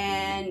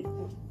 And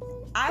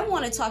I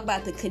want to talk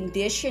about the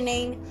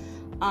conditioning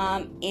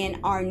in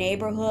our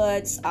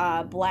neighborhoods,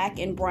 black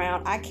and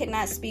brown. I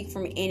cannot speak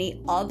from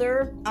any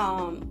other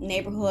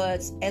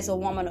neighborhoods as a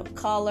woman of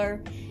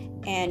color.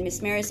 And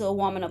Miss Mary is a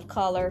woman of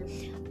color.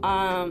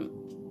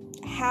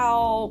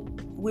 How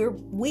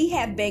we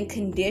have been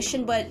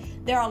conditioned, but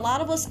there are a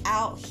lot of us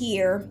out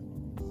here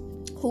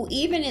who,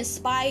 even in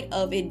spite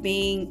of it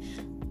being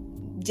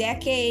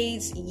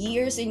decades,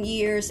 years and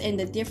years, and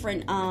the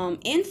different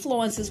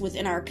influences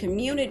within our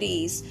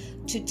communities,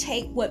 to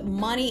take what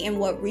money and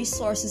what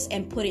resources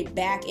and put it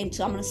back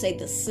into, I'm going to say,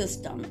 the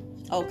system.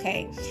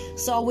 Okay,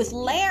 so with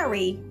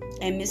Larry,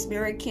 and Miss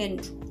Mary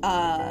can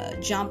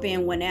jump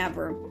in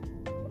whenever,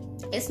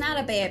 it's not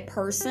a bad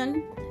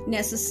person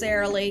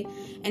necessarily,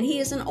 and he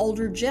is an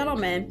older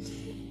gentleman.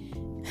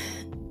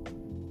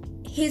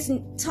 He's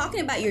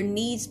talking about your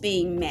needs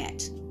being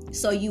met,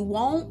 so you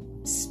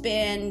won't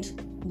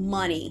spend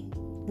money.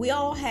 We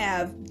all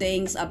have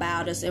things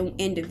about us and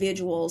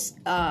individuals,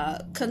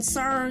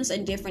 concerns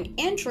and different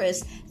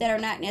interests that are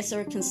not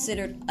necessarily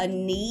considered a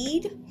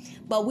need,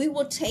 but we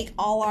will take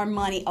all our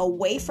money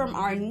away from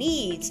our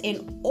needs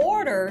in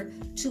order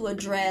to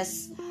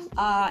address,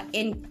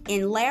 in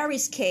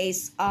Larry's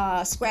case,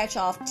 scratch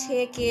off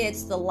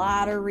tickets, the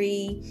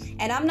lottery.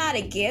 And I'm not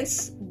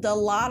against the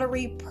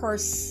lottery per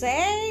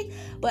se,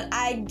 but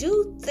I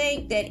do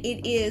think that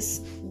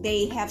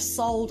they have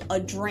sold a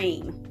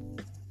dream.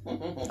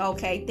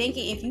 Okay,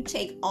 thinking if you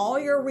take all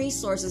your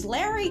resources,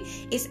 Larry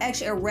is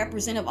actually a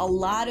representative of a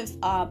lot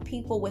of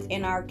people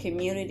within our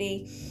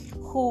community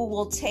who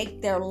will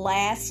take their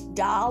last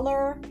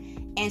dollar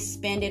and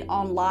spend it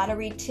on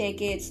lottery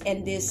tickets.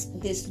 And this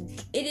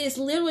it is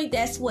literally,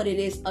 that's what it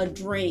is, a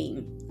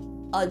dream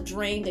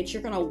that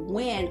you're gonna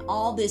win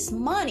all this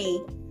money,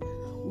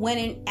 when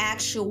in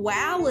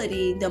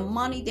actuality the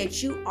money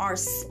that you are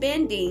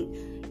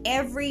spending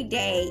every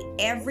day,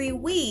 every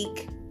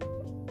week,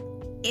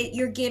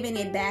 you're giving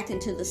it back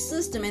into the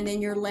system, and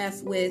then you're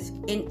left with,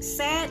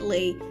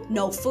 sadly,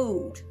 no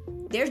food.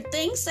 There are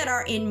things that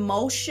are in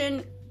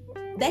motion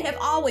that have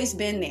always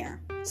been there.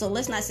 So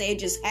let's not say it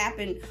just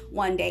happened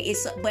one day.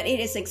 But it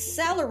is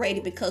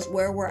accelerated because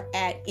where we're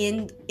at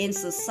in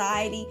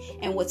society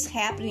and what's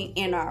happening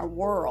in our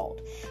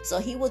world. So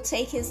he will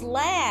take his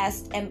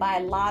last and buy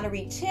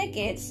lottery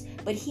tickets,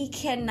 but he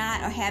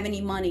cannot or have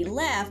any money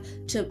left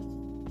to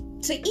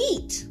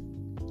eat.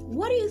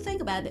 What do you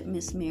think about that,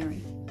 Miss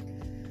Mary?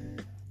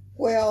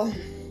 Well,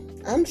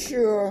 I'm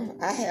sure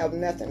I have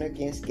nothing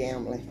against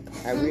gambling.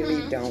 I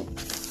really don't.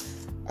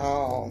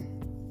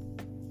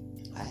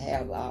 I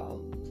have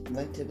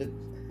went to the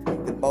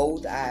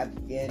boat.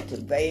 I've been to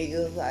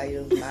Vegas.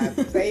 My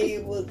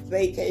favorite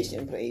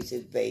vacation place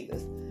is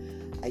Vegas.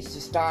 I used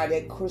to start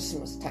at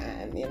Christmas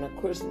time in a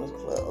Christmas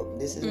club.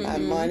 This is my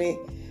money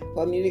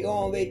for me to go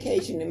on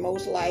vacation, and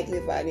most likely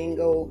if I didn't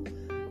go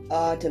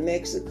to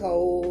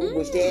Mexico,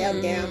 which they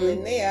have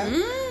gambling there,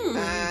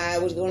 I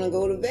was going to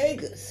go to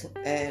Vegas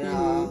and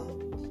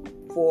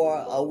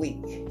for a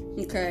week.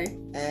 Okay.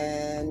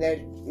 And that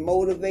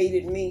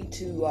motivated me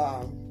to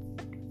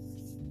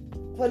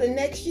for the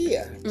next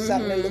year,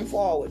 something to look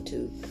forward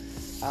to.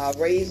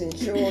 Raising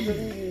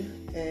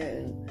children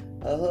and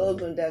a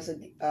husband that's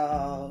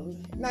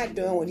not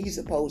doing what he's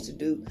supposed to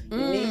do.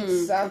 You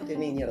need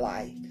something in your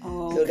life.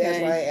 Oh, so that's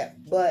why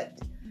but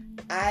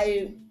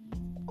I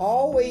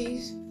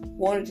always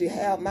wanted to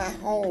have my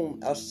home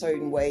a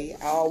certain way.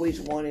 I always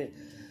wanted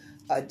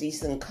a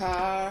decent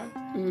car,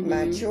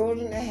 my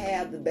children to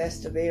have the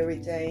best of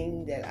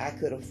everything that I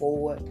could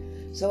afford.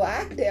 So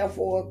I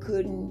therefore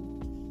couldn't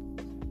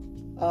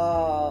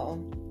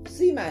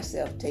see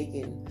myself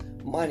taking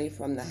money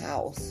from the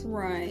house.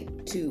 Right.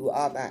 To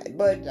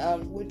but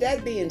with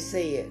that being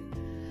said,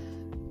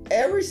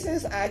 ever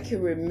since I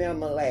can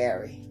remember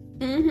Larry,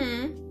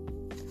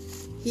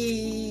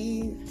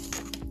 he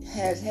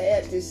has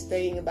had this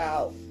thing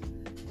about,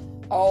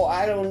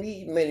 I don't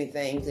need many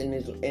things in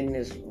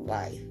this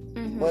life.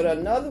 But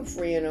another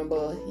friend of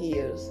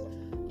his,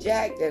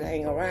 Jack, that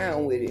hang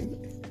around with him,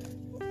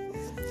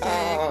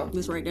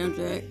 let's write down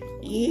Jack.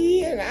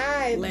 He and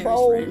I Larry's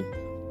both friend.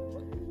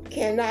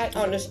 cannot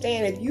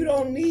understand if you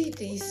don't need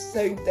these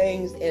certain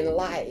things in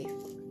life.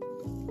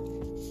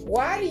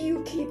 Why do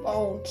you keep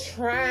on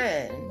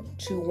trying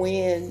to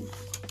win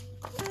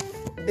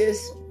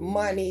this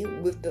money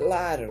with the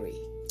lottery?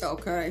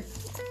 Okay.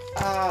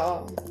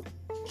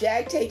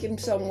 Jack take him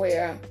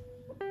somewhere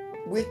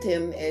with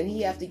him, and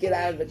he have to get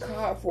out of the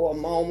car for a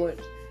moment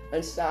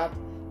and stop,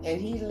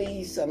 and he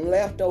leaves some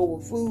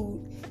leftover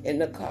food in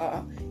the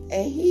car,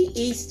 and he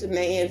eats the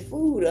man's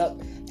food up,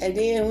 and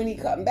then when he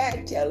come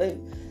back, tell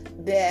him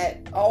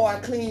that, oh, I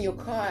cleaned your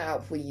car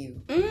out for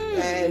you.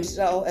 And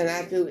so, and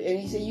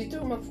he said, you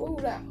threw my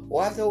food out.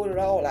 Well, I threw it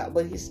all out,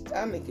 but his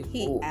stomach is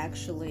full. He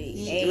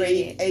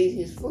actually ate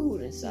his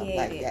food and stuff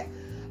like that.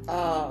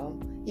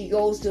 He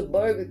goes to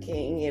Burger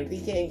King, and if he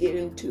can't get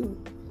him 2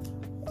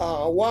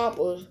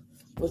 Whoppers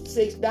for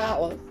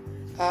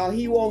 $6,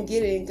 he won't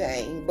get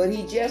anything. But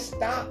he just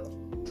stopped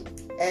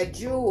at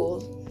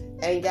Jewel's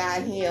and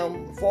got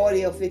him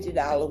 $40 or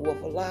 $50 worth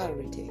of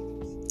lottery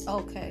tickets.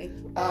 Okay.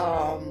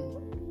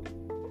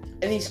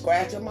 And he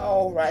scratched them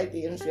all right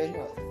there,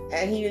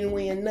 and he didn't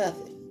win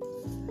nothing.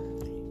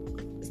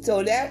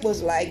 So that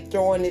was like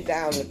throwing it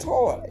down the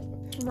toilet.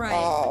 Right.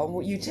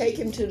 You take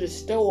him to the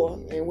store,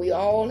 and we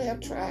all have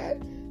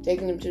tried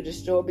taking him to the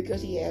store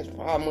because he has a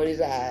problem with his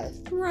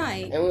eyes.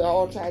 Right. And we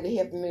all try to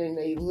help him in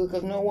the neighborhood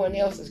because no one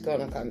else is going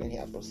to come and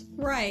help us.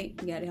 Right.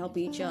 You got to help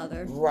each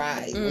other.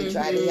 Right. We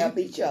try to help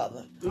each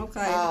other.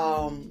 Okay.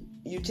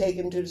 You take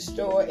him to the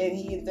store, and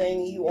the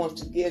thing he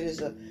wants to get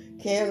is a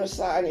can of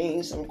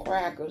sardines, some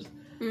crackers,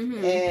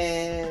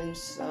 and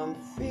some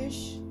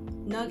fish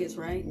nuggets,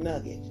 right?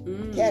 Nuggets.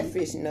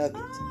 Catfish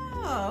nuggets.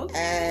 Oh, okay.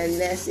 And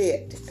that's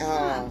it.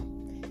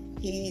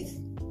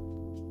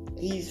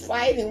 He's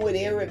fighting with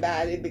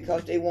everybody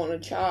because they want to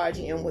charge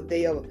him what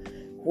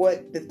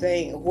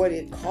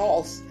it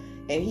costs,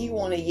 and he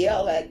want to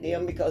yell at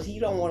them because he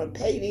don't want to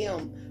pay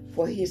them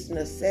for his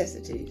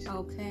necessities.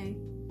 Okay.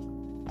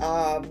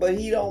 But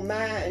he don't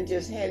mind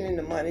just handing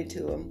the money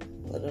to him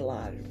for the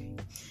lottery.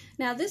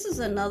 Now this is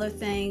another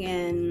thing,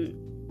 and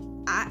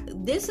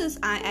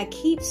I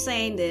keep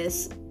saying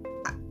this.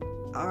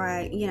 All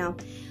right,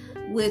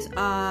 with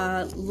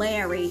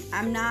Larry,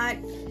 I'm not,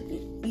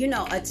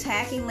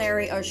 attacking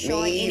Larry or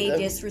showing any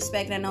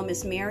disrespect. I know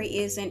Miss Mary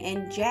isn't,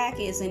 and Jack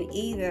isn't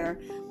either.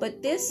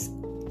 But this,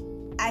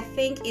 I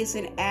think, is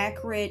an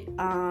accurate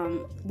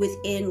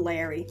within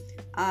Larry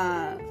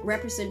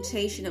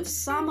representation of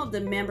some of the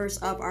members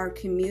of our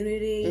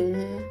community.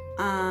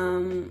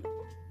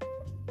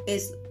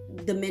 Is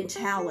the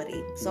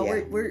mentality. So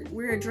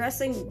we're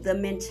addressing the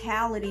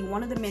mentality,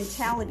 one of the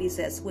mentalities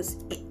that's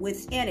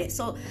within it.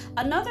 So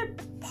another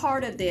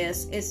part of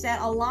this is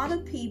that a lot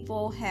of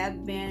people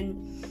have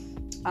been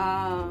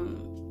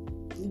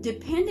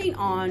depending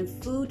on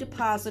food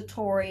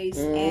depositories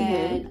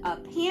and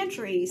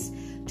pantries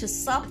to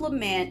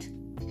supplement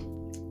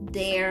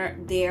their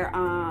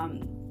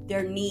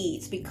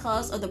needs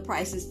because of the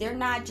prices. They're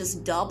not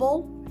just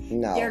double,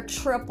 they're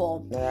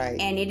triple, right?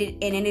 And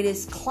it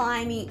is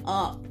climbing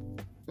up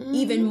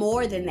even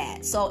more than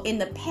that. So in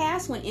the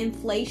past, when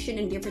inflation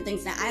and different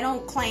things, now I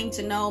don't claim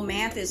to know,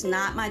 math is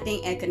not my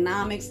thing,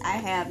 economics, I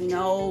have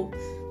no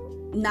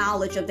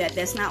knowledge of that.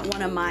 That's not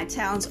one of my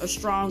talents or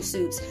strong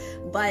suits,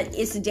 but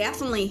it's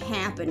definitely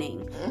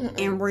happening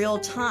in real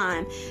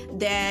time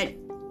that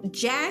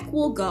Jack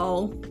will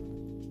go,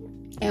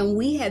 and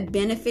we have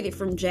benefited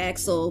from Jack.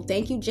 So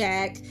thank you,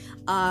 Jack,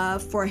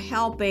 for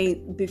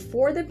helping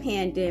before the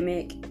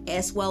pandemic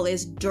as well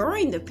as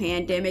during the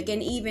pandemic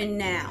and even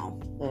now.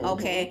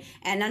 Okay.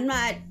 And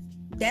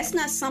that's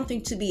not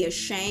something to be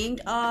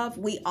ashamed of.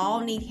 We all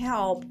need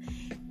help,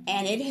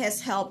 and it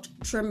has helped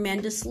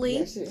tremendously.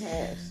 Yes, it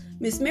has.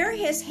 Miss Mary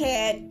has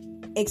had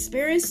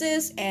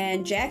experiences,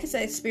 and Jack has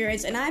had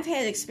experience, and I've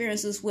had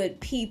experiences with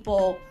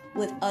people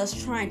with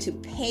us trying to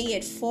pay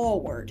it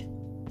forward.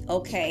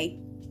 Okay.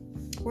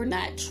 We're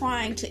not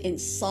trying to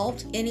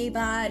insult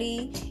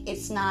anybody.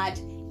 It's not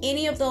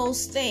any of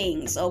those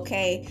things,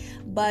 okay?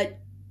 But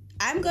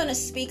I'm going to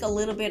speak a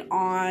little bit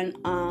on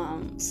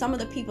some of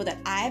the people that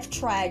I've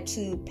tried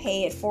to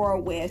pay it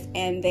forward with,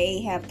 and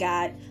they have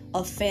got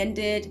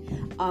offended,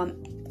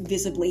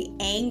 visibly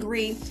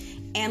angry.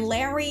 And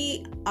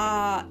Larry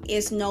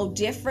is no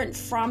different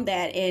from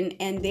that.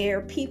 And there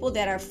are people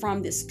that are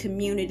from this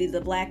community,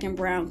 the Black and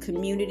Brown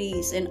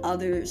communities and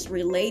others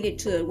related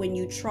to it. When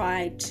you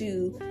try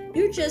to,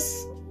 you're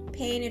just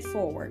paying it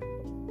forward.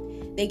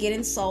 They get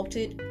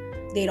insulted.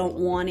 They don't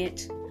want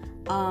it.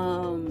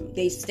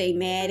 They stay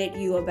mad at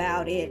you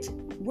about it.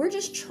 We're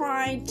just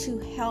trying to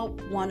help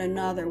one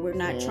another. We're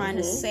not trying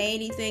to say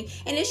anything.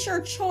 And it's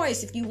your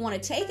choice if you want to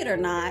take it or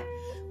not.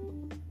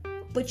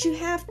 But you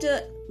have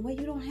to, well,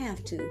 you don't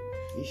have to.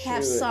 You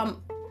have should.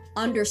 some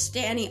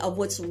understanding of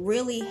what's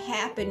really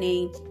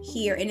happening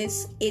here, and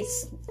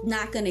it's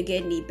not going to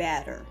get any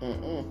better.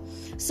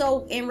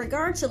 So in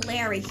regard to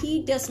Larry,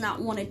 he does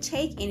not want to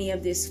take any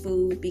of this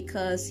food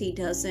because he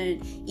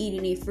doesn't eat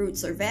any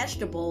fruits or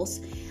vegetables.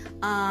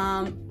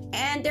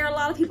 And there are a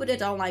lot of people that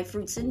don't like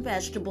fruits and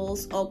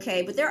vegetables,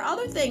 okay, but there are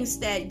other things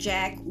that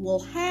Jack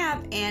will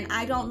have, and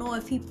I don't know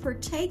if he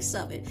partakes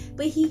of it,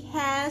 but he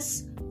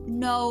has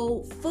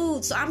no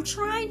food. So I'm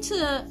trying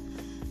to,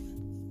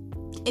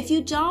 if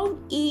you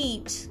don't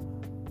eat,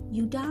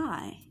 you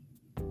die.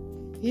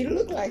 He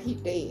looked like he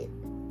dead.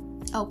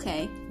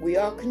 Okay. We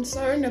are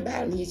concerned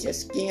about him. He's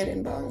just skin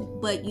and bone.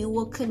 But you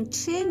will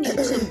continue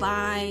to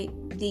buy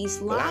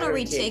these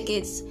lottery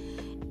tickets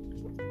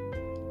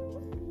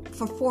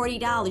for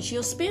 $40.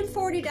 You'll spend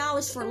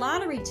 $40 for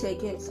lottery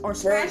tickets or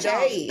scratch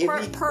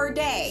per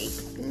day.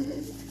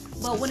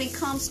 Mm-hmm. But when it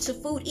comes to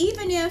food,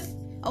 even if,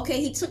 okay,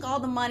 he took all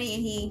the money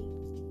and he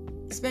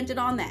spent it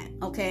on that,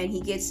 okay, and he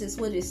gets his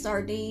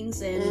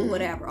sardines and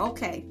whatever,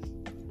 okay.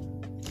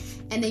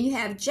 And then you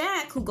have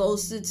Jack, who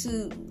goes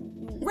to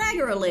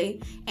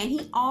regularly, and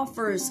he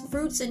offers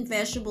fruits and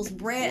vegetables,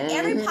 bread,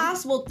 every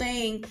possible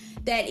thing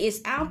that is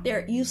out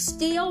there. You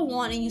still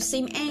want, and you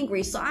seem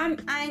angry. So I'm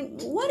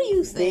what do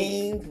you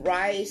think? Beans,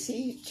 rice,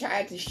 he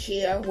tried to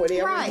share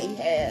whatever he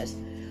has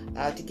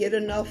to get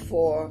enough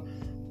for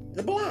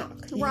the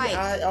block.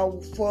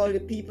 For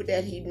the people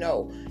that he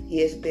know.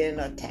 He has been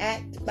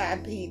attacked by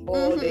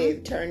people.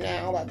 They've turned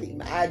down by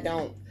people. I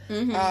don't.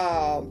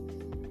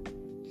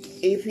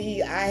 I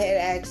had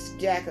asked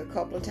Jack a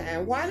couple of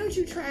times, why don't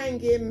you try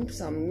and give him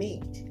some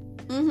meat?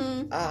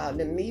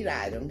 The meat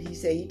item. He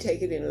said he'd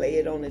take it and lay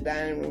it on the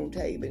dining room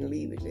table and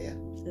leave it there.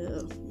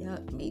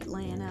 Meat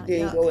laying out.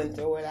 Then go and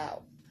throw it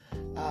out.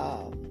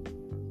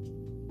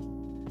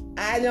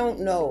 I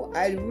don't know.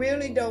 I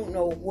really don't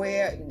know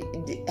where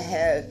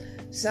has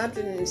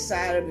something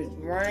inside of his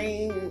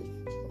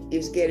brain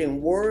is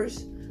getting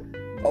worse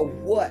or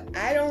what.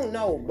 I don't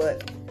know,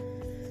 but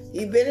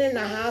he's been in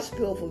the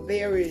hospital for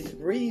various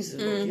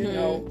reasons, you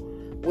know,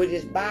 with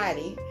his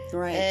body.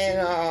 Right.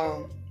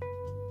 And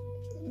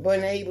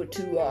been able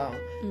to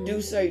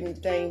do certain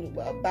things,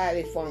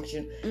 body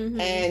function.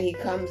 And he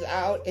comes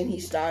out and he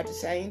starts the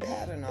same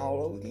pattern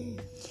all over again.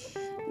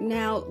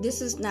 Now,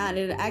 this is not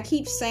it. I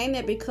keep saying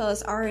that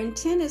because our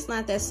intent is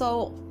not that.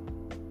 So,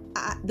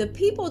 the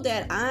people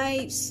that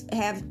I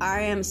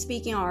am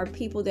speaking are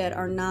people that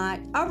are not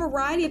a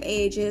variety of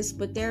ages,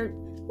 but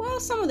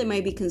some of them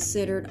may be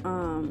considered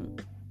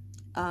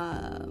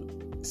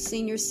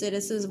senior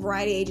citizens,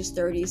 variety ages,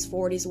 30s,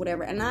 40s,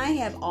 whatever. And I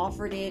have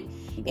offered it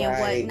and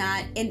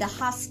whatnot. And the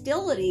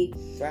hostility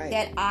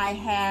that I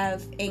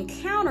have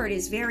encountered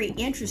is very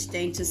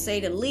interesting, to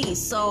say the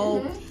least.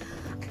 So,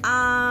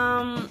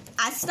 I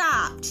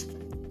stopped.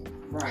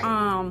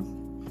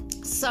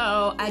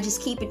 So I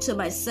just keep it to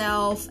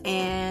myself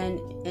and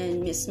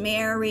Miss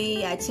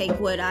Mary. I take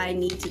what I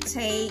need to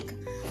take.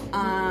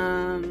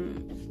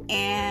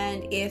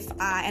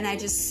 And I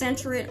just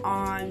center it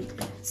on,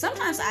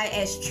 sometimes I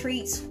ask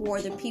treats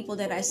for the people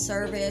that I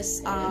service.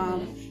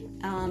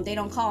 They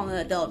don't call it an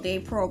adult day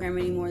program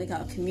anymore. They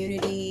call it a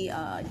community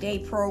day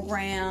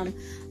program.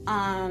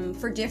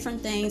 For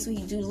different things. We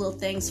do little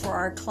things for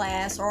our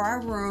class or our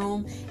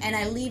room, and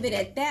I leave it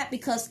at that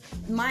because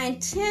my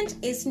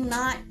intent is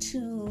not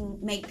to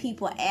make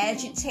people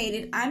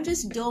agitated. I'm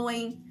just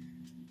doing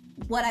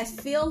what I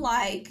feel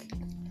like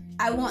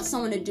I want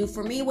someone to do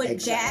for me, what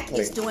Jack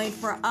is doing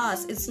for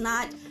us. It's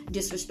not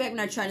disrespect. I'm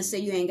not trying to say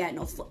you ain't got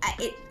no food.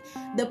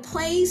 The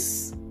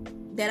place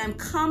that I'm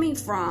coming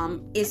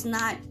from is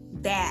not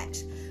that.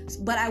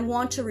 But I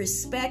want to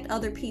respect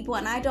other people,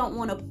 and I don't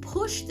want to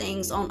push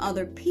things on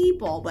other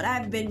people. But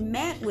I've been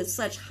met with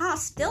such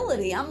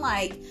hostility. I'm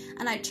like,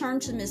 and I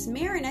turned to Miss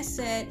Mary and I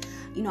said,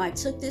 I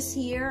took this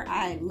here.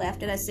 I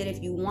left it. I said,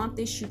 if you want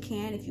this, you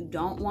can. If you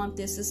don't want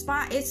this, it's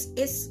fine.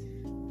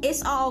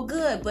 It's all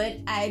good.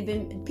 But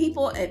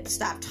people have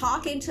stopped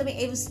talking to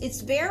me.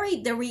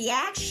 The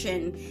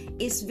reaction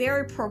is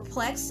very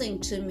perplexing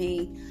to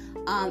me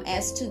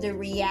as to the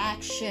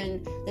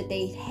reaction that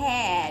they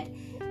had.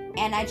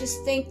 And I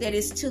just think that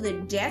it's to the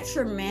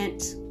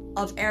detriment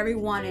of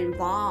everyone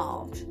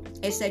involved.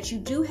 It's that you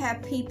do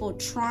have people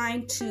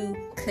trying to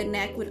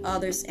connect with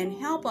others and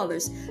help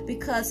others,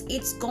 because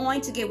it's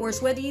going to get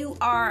worse. Whether you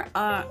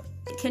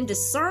can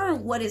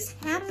discern what is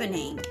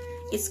happening,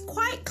 it's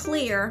quite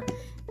clear.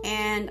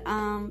 And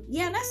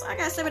that's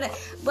like I said.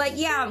 But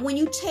yeah, when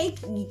you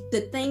take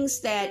the things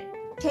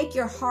take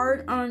your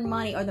hard-earned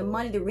money or the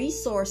money, the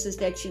resources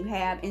that you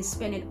have, and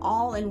spend it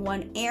all in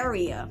one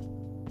area,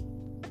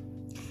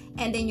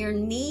 and then your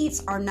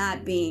needs are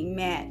not being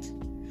met.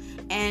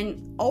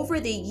 And over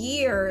the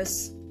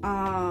years,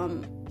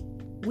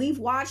 we've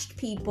watched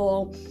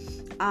people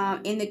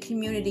in the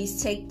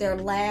communities take their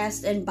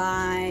last and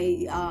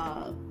buy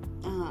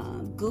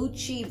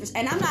Gucci.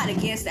 And I'm not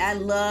against that. I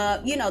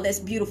love, that's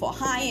beautiful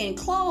high-end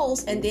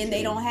clothes, and then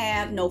they don't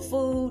have no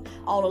food.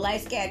 All the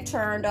lights got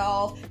turned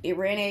off. The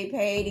rent ain't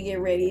paid to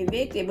get ready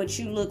evicted, but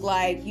you look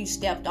like you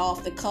stepped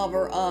off the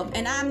cover of,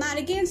 and I'm not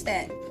against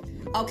that.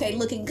 okay,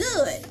 looking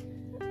good.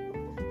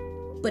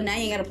 But now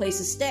you ain't got a place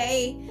to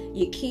stay.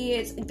 Your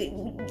kids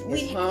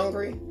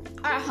hungry.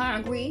 Are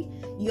hungry.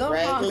 You're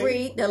Raggedy.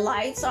 hungry. The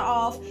lights are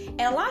off.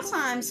 And a lot of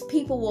times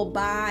people will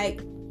buy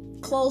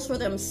clothes for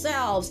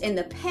themselves in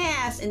the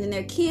past, and then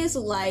their kids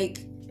are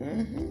like,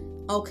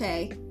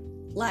 okay,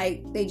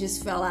 like they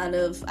just fell out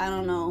of, I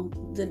don't know,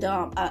 the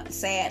dump,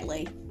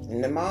 sadly.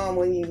 And the mom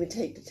wouldn't even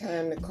take the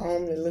time to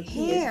comb the little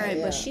hair,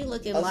 but she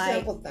looking like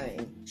simple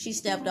thing. She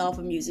stepped off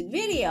a music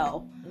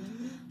video.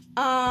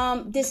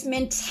 This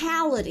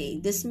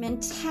mentality,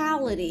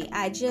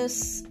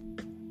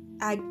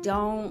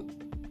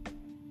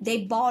 they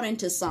bought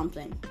into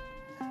something.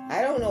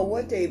 I don't know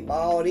what they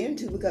bought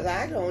into, because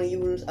I don't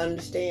even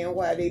understand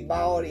why they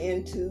bought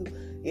into.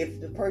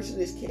 If the person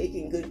is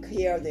taking good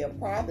care of their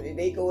property,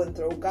 they go and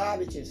throw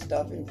garbage and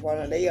stuff in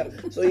front of theirs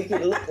so you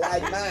can look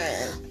like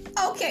mine.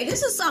 Okay,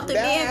 this is something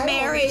me and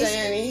Mary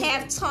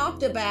have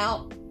talked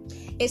about,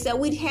 is that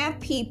we'd have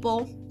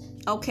people,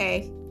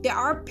 okay, there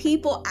are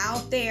people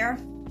out there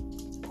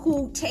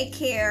who take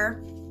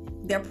care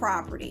of their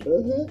property.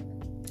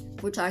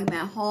 We're talking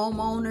about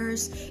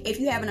homeowners. If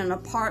you have an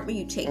apartment,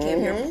 you take care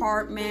of your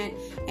apartment.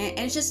 And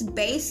it's just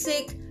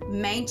basic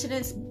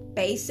maintenance,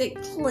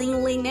 basic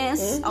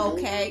cleanliness,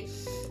 okay?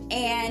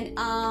 And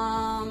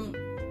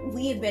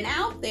we have been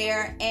out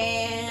there,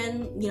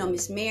 and, you know,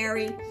 Miss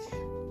Mary,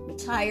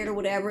 retired or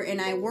whatever,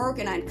 and I work,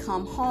 and I'd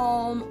come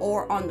home,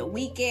 or on the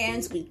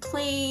weekends, we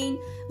clean.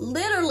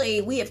 Literally,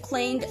 we have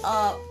cleaned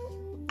up,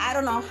 I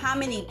don't know how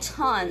many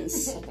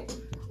tons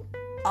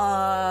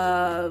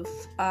of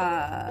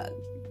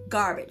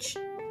garbage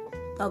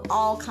of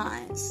all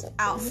kinds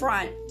out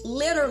front.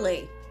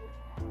 Literally,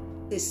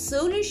 as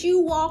soon as you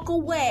walk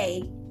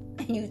away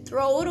and you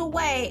throw it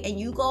away and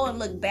you go and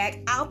look back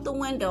out the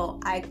window,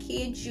 I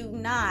kid you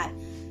not,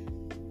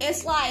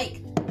 it's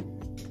like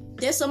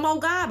there's some more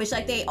garbage.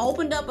 Like they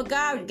opened up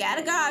got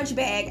a garbage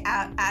bag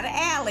out of the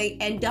alley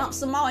and dumped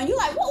some more, and you're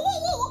like,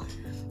 whoa.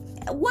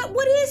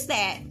 What is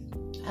that?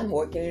 I'm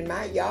working in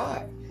my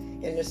yard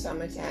in the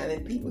summertime,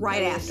 and people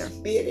right after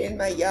spit in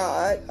my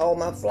yard on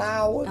my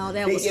flowers. Oh,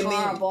 that was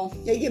horrible.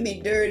 They give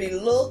me dirty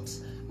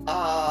looks.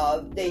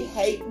 They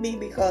hate me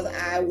because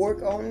I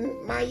work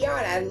on my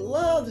yard. I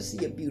love to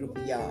see a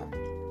beautiful yard.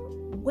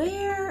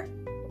 Where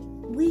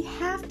we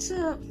have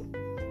to...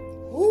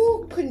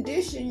 Who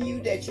conditioned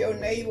you that your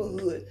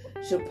neighborhood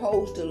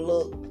supposed to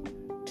look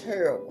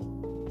terrible?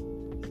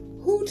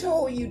 Who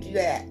told you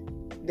that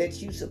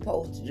you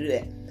supposed to do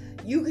that?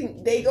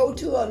 They go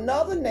to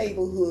another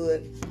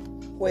neighborhood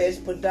where it's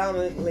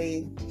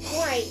predominantly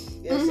white,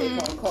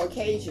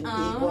 Caucasian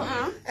people,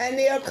 and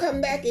they'll come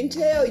back and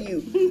tell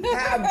you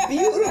how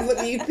beautiful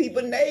these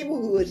people's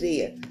neighborhoods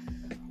is.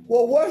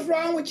 Well, what's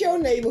wrong with your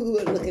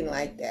neighborhood looking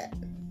like that?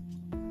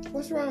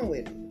 What's wrong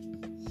with it?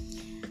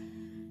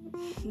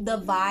 The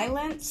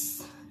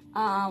violence.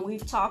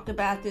 We've talked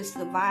about this,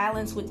 the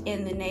violence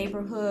within the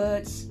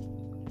neighborhoods.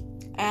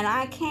 And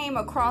I came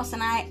across,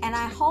 and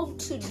I hope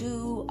to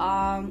do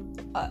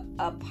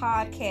a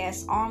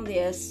podcast on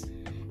this.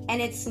 And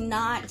it's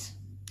not,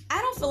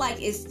 I don't feel like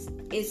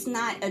it's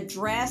not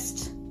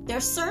addressed.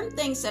 There's certain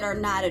things that are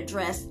not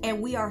addressed,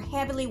 and we are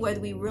heavily, whether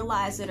we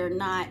realize it or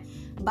not,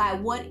 by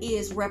what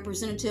is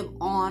representative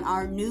on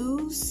our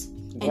news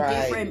and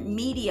different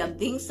media,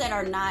 things that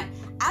are not,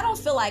 I don't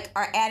feel like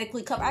are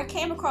adequately covered. I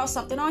came across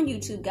something on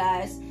YouTube,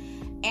 guys,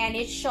 and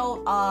it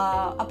showed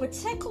a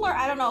particular,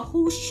 I don't know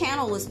whose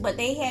channel it was, but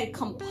they had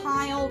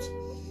compiled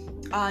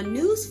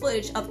news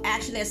footage of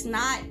actually that's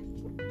not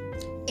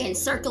in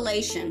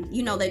circulation,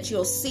 you know, that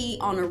you'll see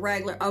on a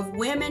regular, of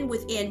women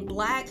within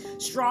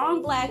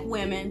strong black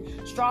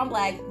women, strong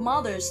black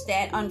mothers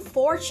that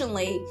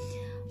unfortunately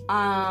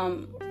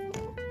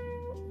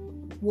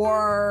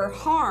were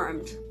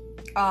harmed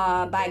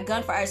by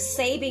gunfire,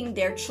 saving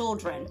their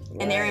children,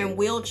 and they're in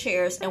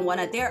wheelchairs and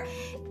whatnot.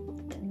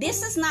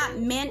 This is not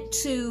meant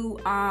to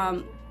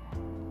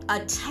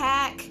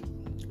attack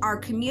our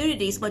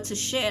communities, but to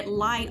shed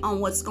light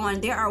on what's going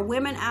on. There are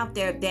women out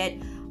there that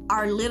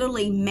are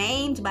literally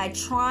maimed by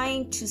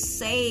trying to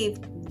save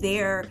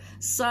their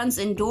sons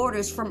and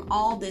daughters from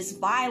all this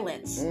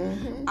violence.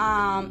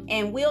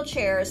 And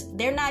wheelchairs,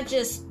 they're not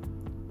just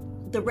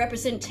the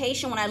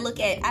representation. When I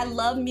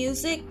love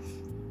music,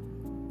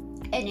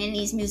 and in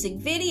these music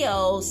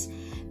videos,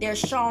 they're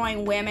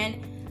showing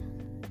women,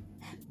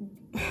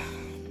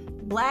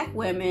 black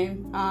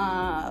women,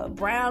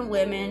 brown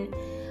women,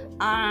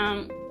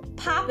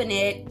 popping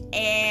it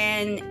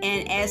and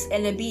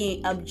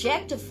being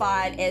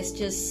objectified as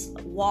just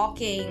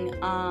walking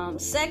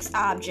sex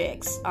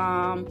objects.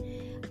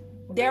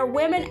 There are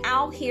women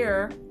out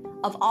here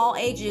of all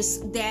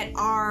ages that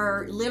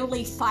are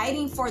literally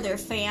fighting for their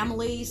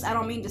families. I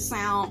don't mean to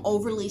sound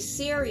overly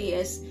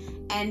serious,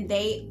 and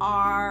they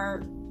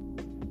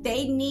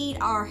need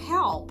our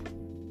help.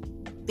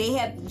 They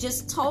have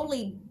just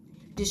totally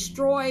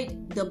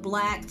destroyed the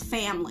black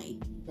family.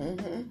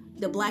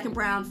 The black and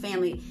brown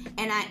family.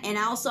 And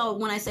I also,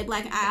 when I say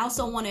black, I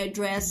also want to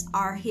address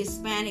our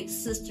Hispanic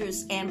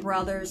sisters and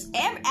brothers.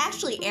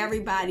 Actually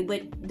everybody,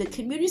 but the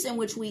communities in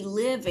which we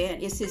live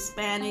in is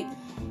Hispanic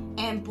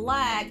and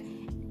black,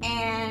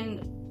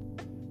 and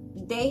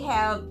they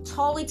have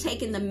totally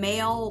taken the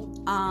male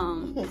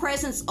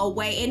presence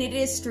away, and it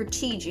is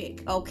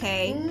strategic,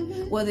 okay?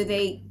 Whether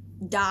they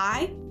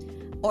die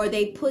or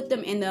they put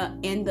them in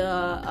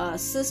the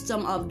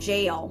system of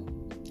jail,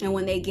 and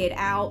when they get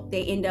out,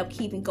 they end up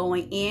keeping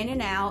going in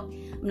and out.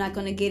 I'm not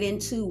going to get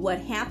into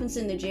what happens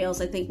in the jails.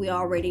 I think we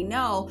already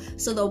know.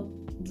 So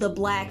the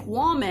black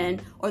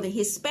woman or the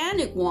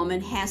Hispanic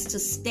woman has to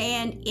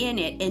stand in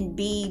it and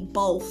be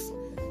both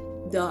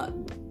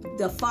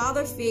the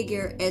father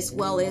figure as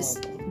well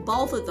as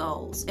both of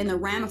those, and the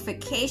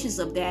ramifications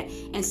of that.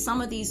 And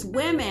some of these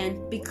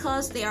women,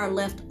 because they are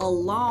left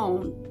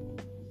alone,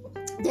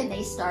 then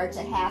they start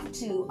to have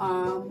to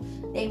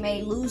they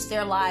may lose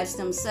their lives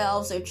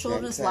themselves, their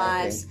children's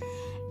lives,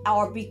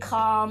 or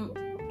become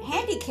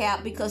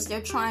handicapped because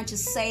they're trying to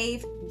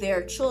save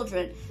their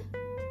children.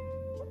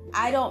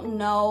 I don't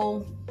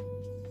know,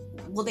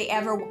 will they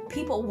ever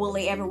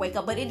wake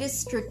up? But it is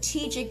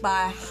strategic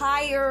by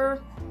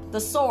higher the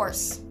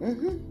source.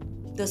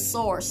 The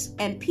source,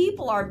 and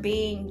people are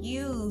being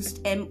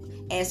used and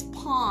as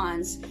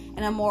pawns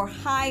in a more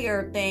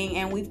higher thing.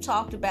 And we've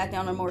talked about that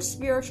on a more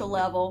spiritual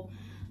level,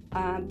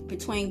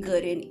 between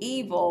good and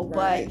evil.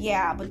 Right.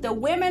 But the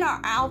women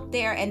are out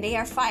there and they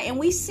are fighting, and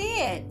we see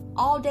it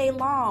all day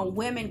long.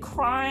 Women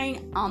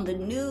crying on the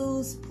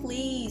news,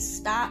 please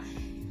stop.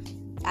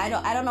 I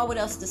don't know what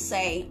else to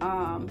say.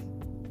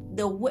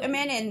 The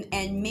women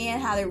and men,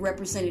 how they're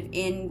represented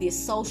in the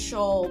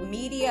social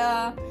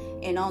media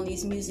and on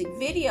these music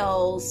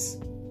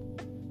videos,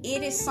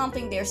 it is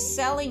something they're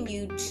selling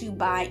you to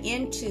buy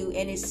into,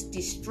 and it's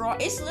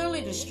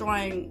literally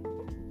destroying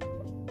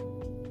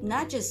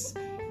not just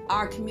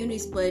our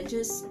communities, but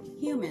just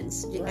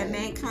humans and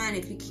mankind.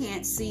 If you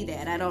can't see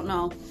that, I don't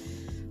know.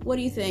 What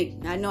do you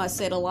think? I know I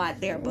said a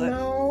lot there, but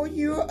no,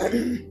 you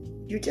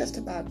just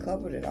about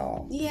covered it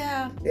all.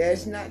 Yeah,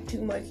 there's not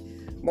too much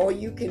more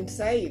you can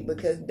say,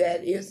 because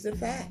that is the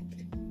fact.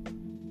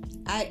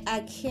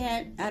 I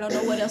don't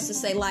know what else to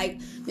say.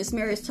 Like Miss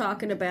Mary is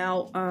talking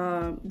about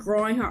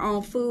growing her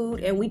own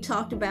food, and we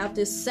talked about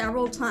this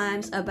several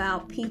times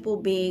about people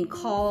being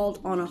called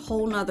on a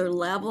whole nother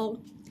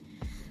level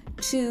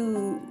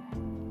to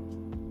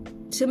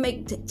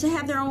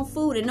have their own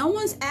food, and no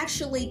one's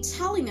actually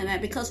telling them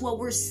that, because what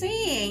we're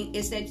seeing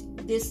is that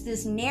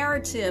this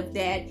narrative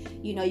that,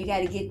 you know, you got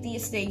to get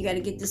this thing, you got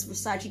to get this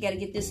Versace, you got to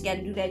get this, you got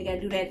to do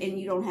that, and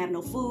you don't have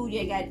no food,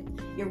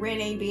 your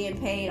rent ain't being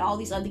paid, all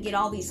these other, get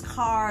all these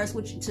cars,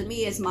 which to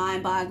me is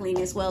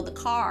mind-boggling as well, the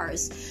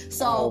cars.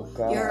 So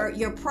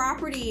your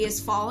property is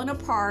falling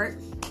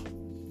apart.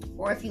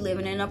 Or if you live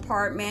in an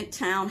apartment,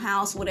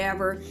 townhouse,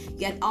 whatever,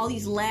 you got all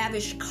these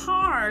lavish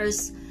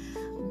cars,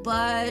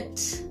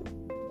 but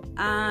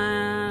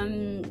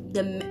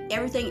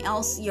everything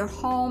else, your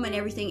home and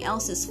everything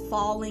else is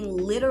falling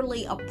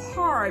literally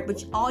apart,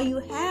 but all you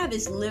have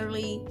is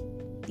literally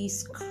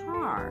these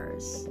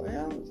cars.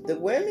 Well, the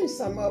women,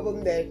 some of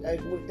them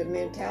that with the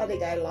mentality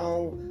got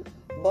long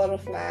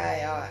butterfly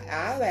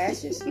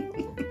eyelashes.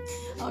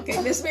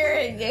 Okay, Miss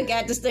Mary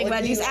got this thing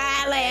about these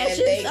eyelashes.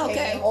 And they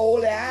can't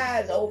hold their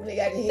eyes open. They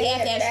got the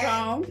head that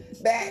strong.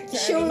 Back.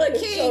 Shula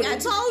King, I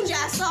told you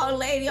I saw a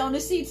lady on the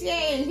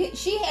CTA, and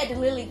she had to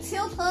literally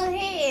tilt her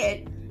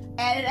head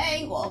at an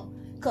angle,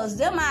 because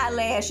them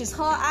eyelashes,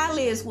 her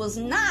eyelids was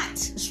not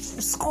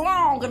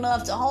strong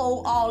enough to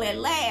hold all that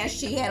lash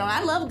she had on.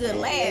 I love good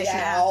lash. They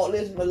got all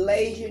this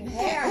Malaysian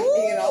hair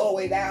hanging all the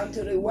way down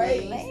to the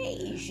waist.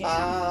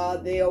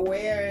 They're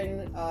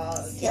wearing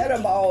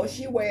tetherball.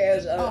 She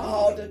wears a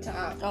halter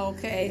top.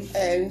 Okay.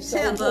 And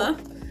so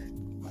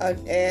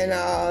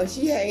and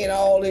she hanging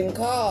all in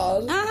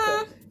cars.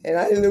 And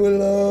I live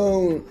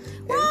alone.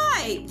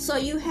 Right. So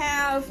you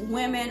have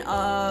women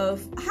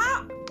of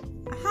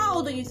how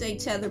old do you think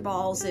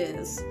Tetherballs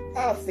is?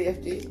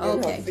 50.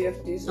 Okay. In her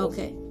 50s.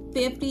 Okay.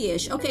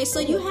 50-ish. Okay, so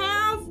you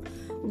have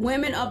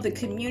women of the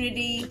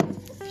community,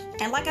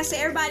 and like I said,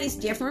 everybody's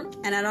different,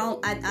 and I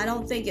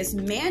don't think it's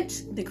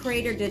meant, the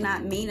Creator did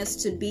not mean us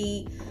to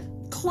be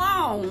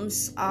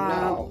clones,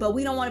 no. But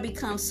we don't want to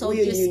become so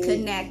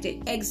disconnected.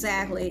 Unique.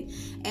 Exactly.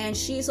 And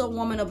she's a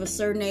woman of a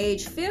certain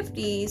age,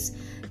 50s,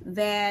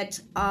 that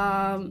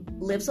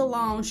lives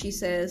alone, she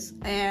says,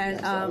 and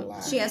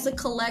she has a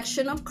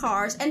collection of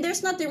cars, and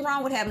there's nothing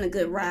wrong with having a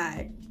good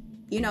ride.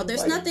 You know,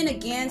 there's nothing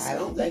against. I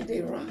don't think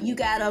they're wrong. You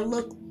gotta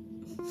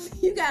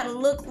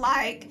look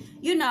like,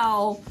 you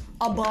know,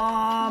 a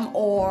bum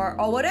or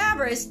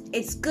whatever.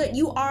 It's good.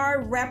 You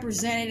are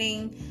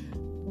representing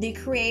the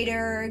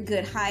Creator,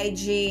 good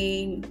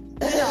hygiene,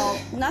 you know,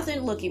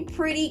 nothing looking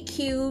pretty,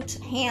 cute,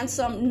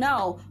 handsome.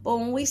 No, but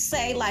when we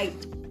say like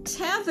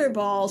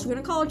tetherballs, we're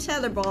gonna call her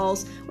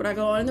tetherballs. We're not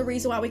going into the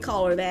reason why we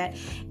call her that.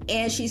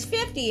 And she's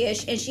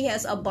 50-ish, and she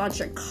has a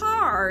bunch of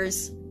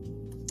cars.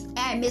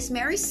 And Miss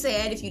Mary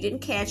said, if you didn't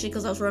catch it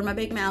because I was running my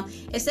big mouth,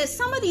 it said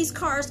some of these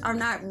cars are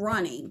not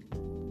running.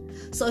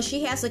 So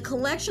she has a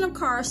collection of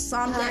cars,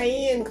 some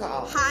high-end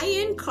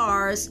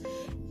cars,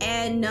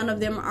 and none of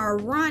them are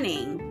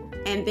running.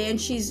 And then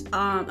she's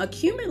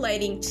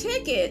accumulating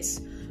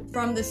tickets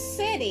from the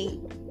city.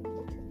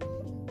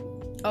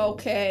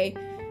 Okay.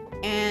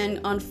 And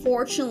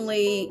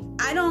unfortunately,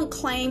 I don't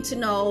claim to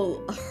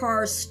know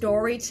her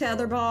story,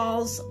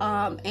 Tetherballs,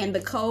 and the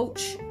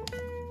coach.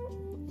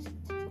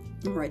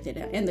 I'm write that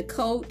down. And the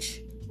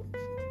coach.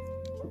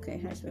 Okay,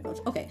 coach.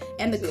 Okay,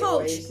 and the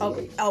coach.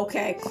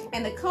 Okay,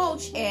 and the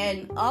coach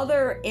and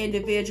other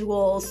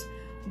individuals.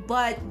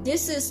 But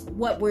this is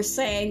what we're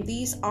saying.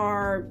 These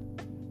are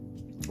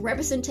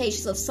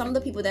representations of some of the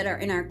people that are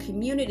in our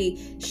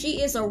community.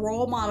 She is a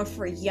role model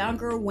for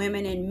younger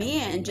women and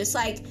men, just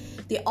like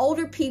the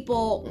older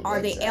people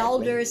are the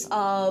elders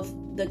of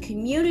the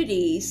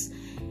communities.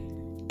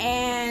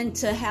 And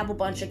to have a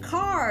bunch of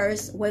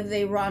cars, whether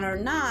they run or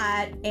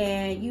not,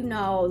 and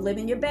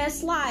living your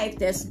best life,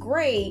 that's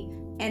great.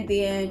 And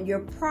then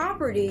your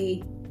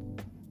property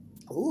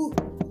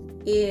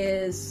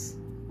is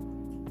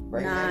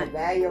not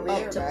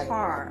up to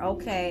par.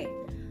 Okay.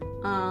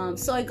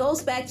 So it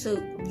goes back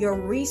to your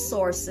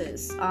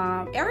resources.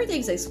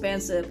 Everything's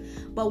expensive,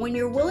 but when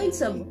you're willing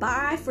to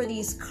buy for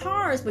these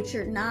cars, but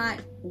you're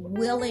not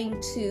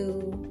willing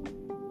to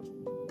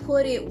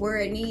put it where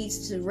it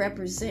needs to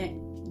represent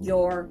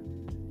your,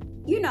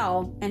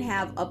 and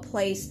have a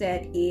place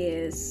that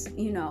is,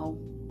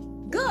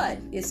 good.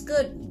 It's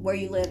good where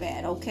you live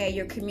at, okay?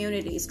 Your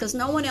communities, because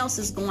no one else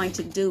is going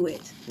to do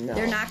it. No.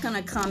 They're not going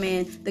to come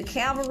in. The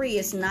cavalry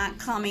is not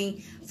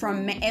coming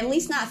from, at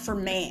least not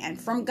from man.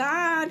 From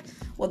God,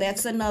 well,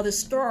 that's another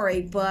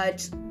story,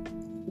 but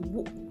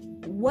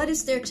what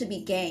is there to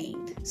be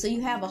gained? So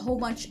you have a whole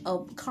bunch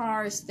of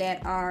cars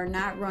that are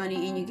not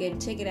running, and you get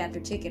ticket after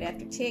ticket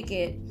after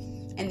ticket,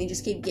 and they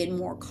just keep getting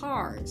more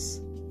cars.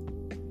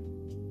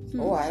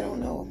 Oh, I don't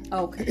know.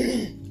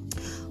 Okay.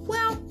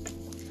 Well,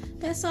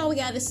 that's all we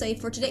got to say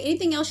for today.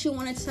 Anything else you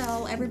want to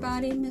tell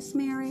everybody, Miss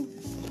Mary?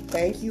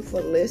 Thank you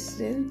for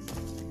listening,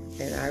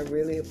 and I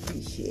really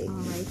appreciate it. All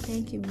right.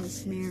 Thank you,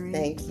 Miss Mary.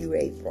 Thank you,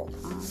 April.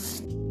 All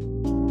right.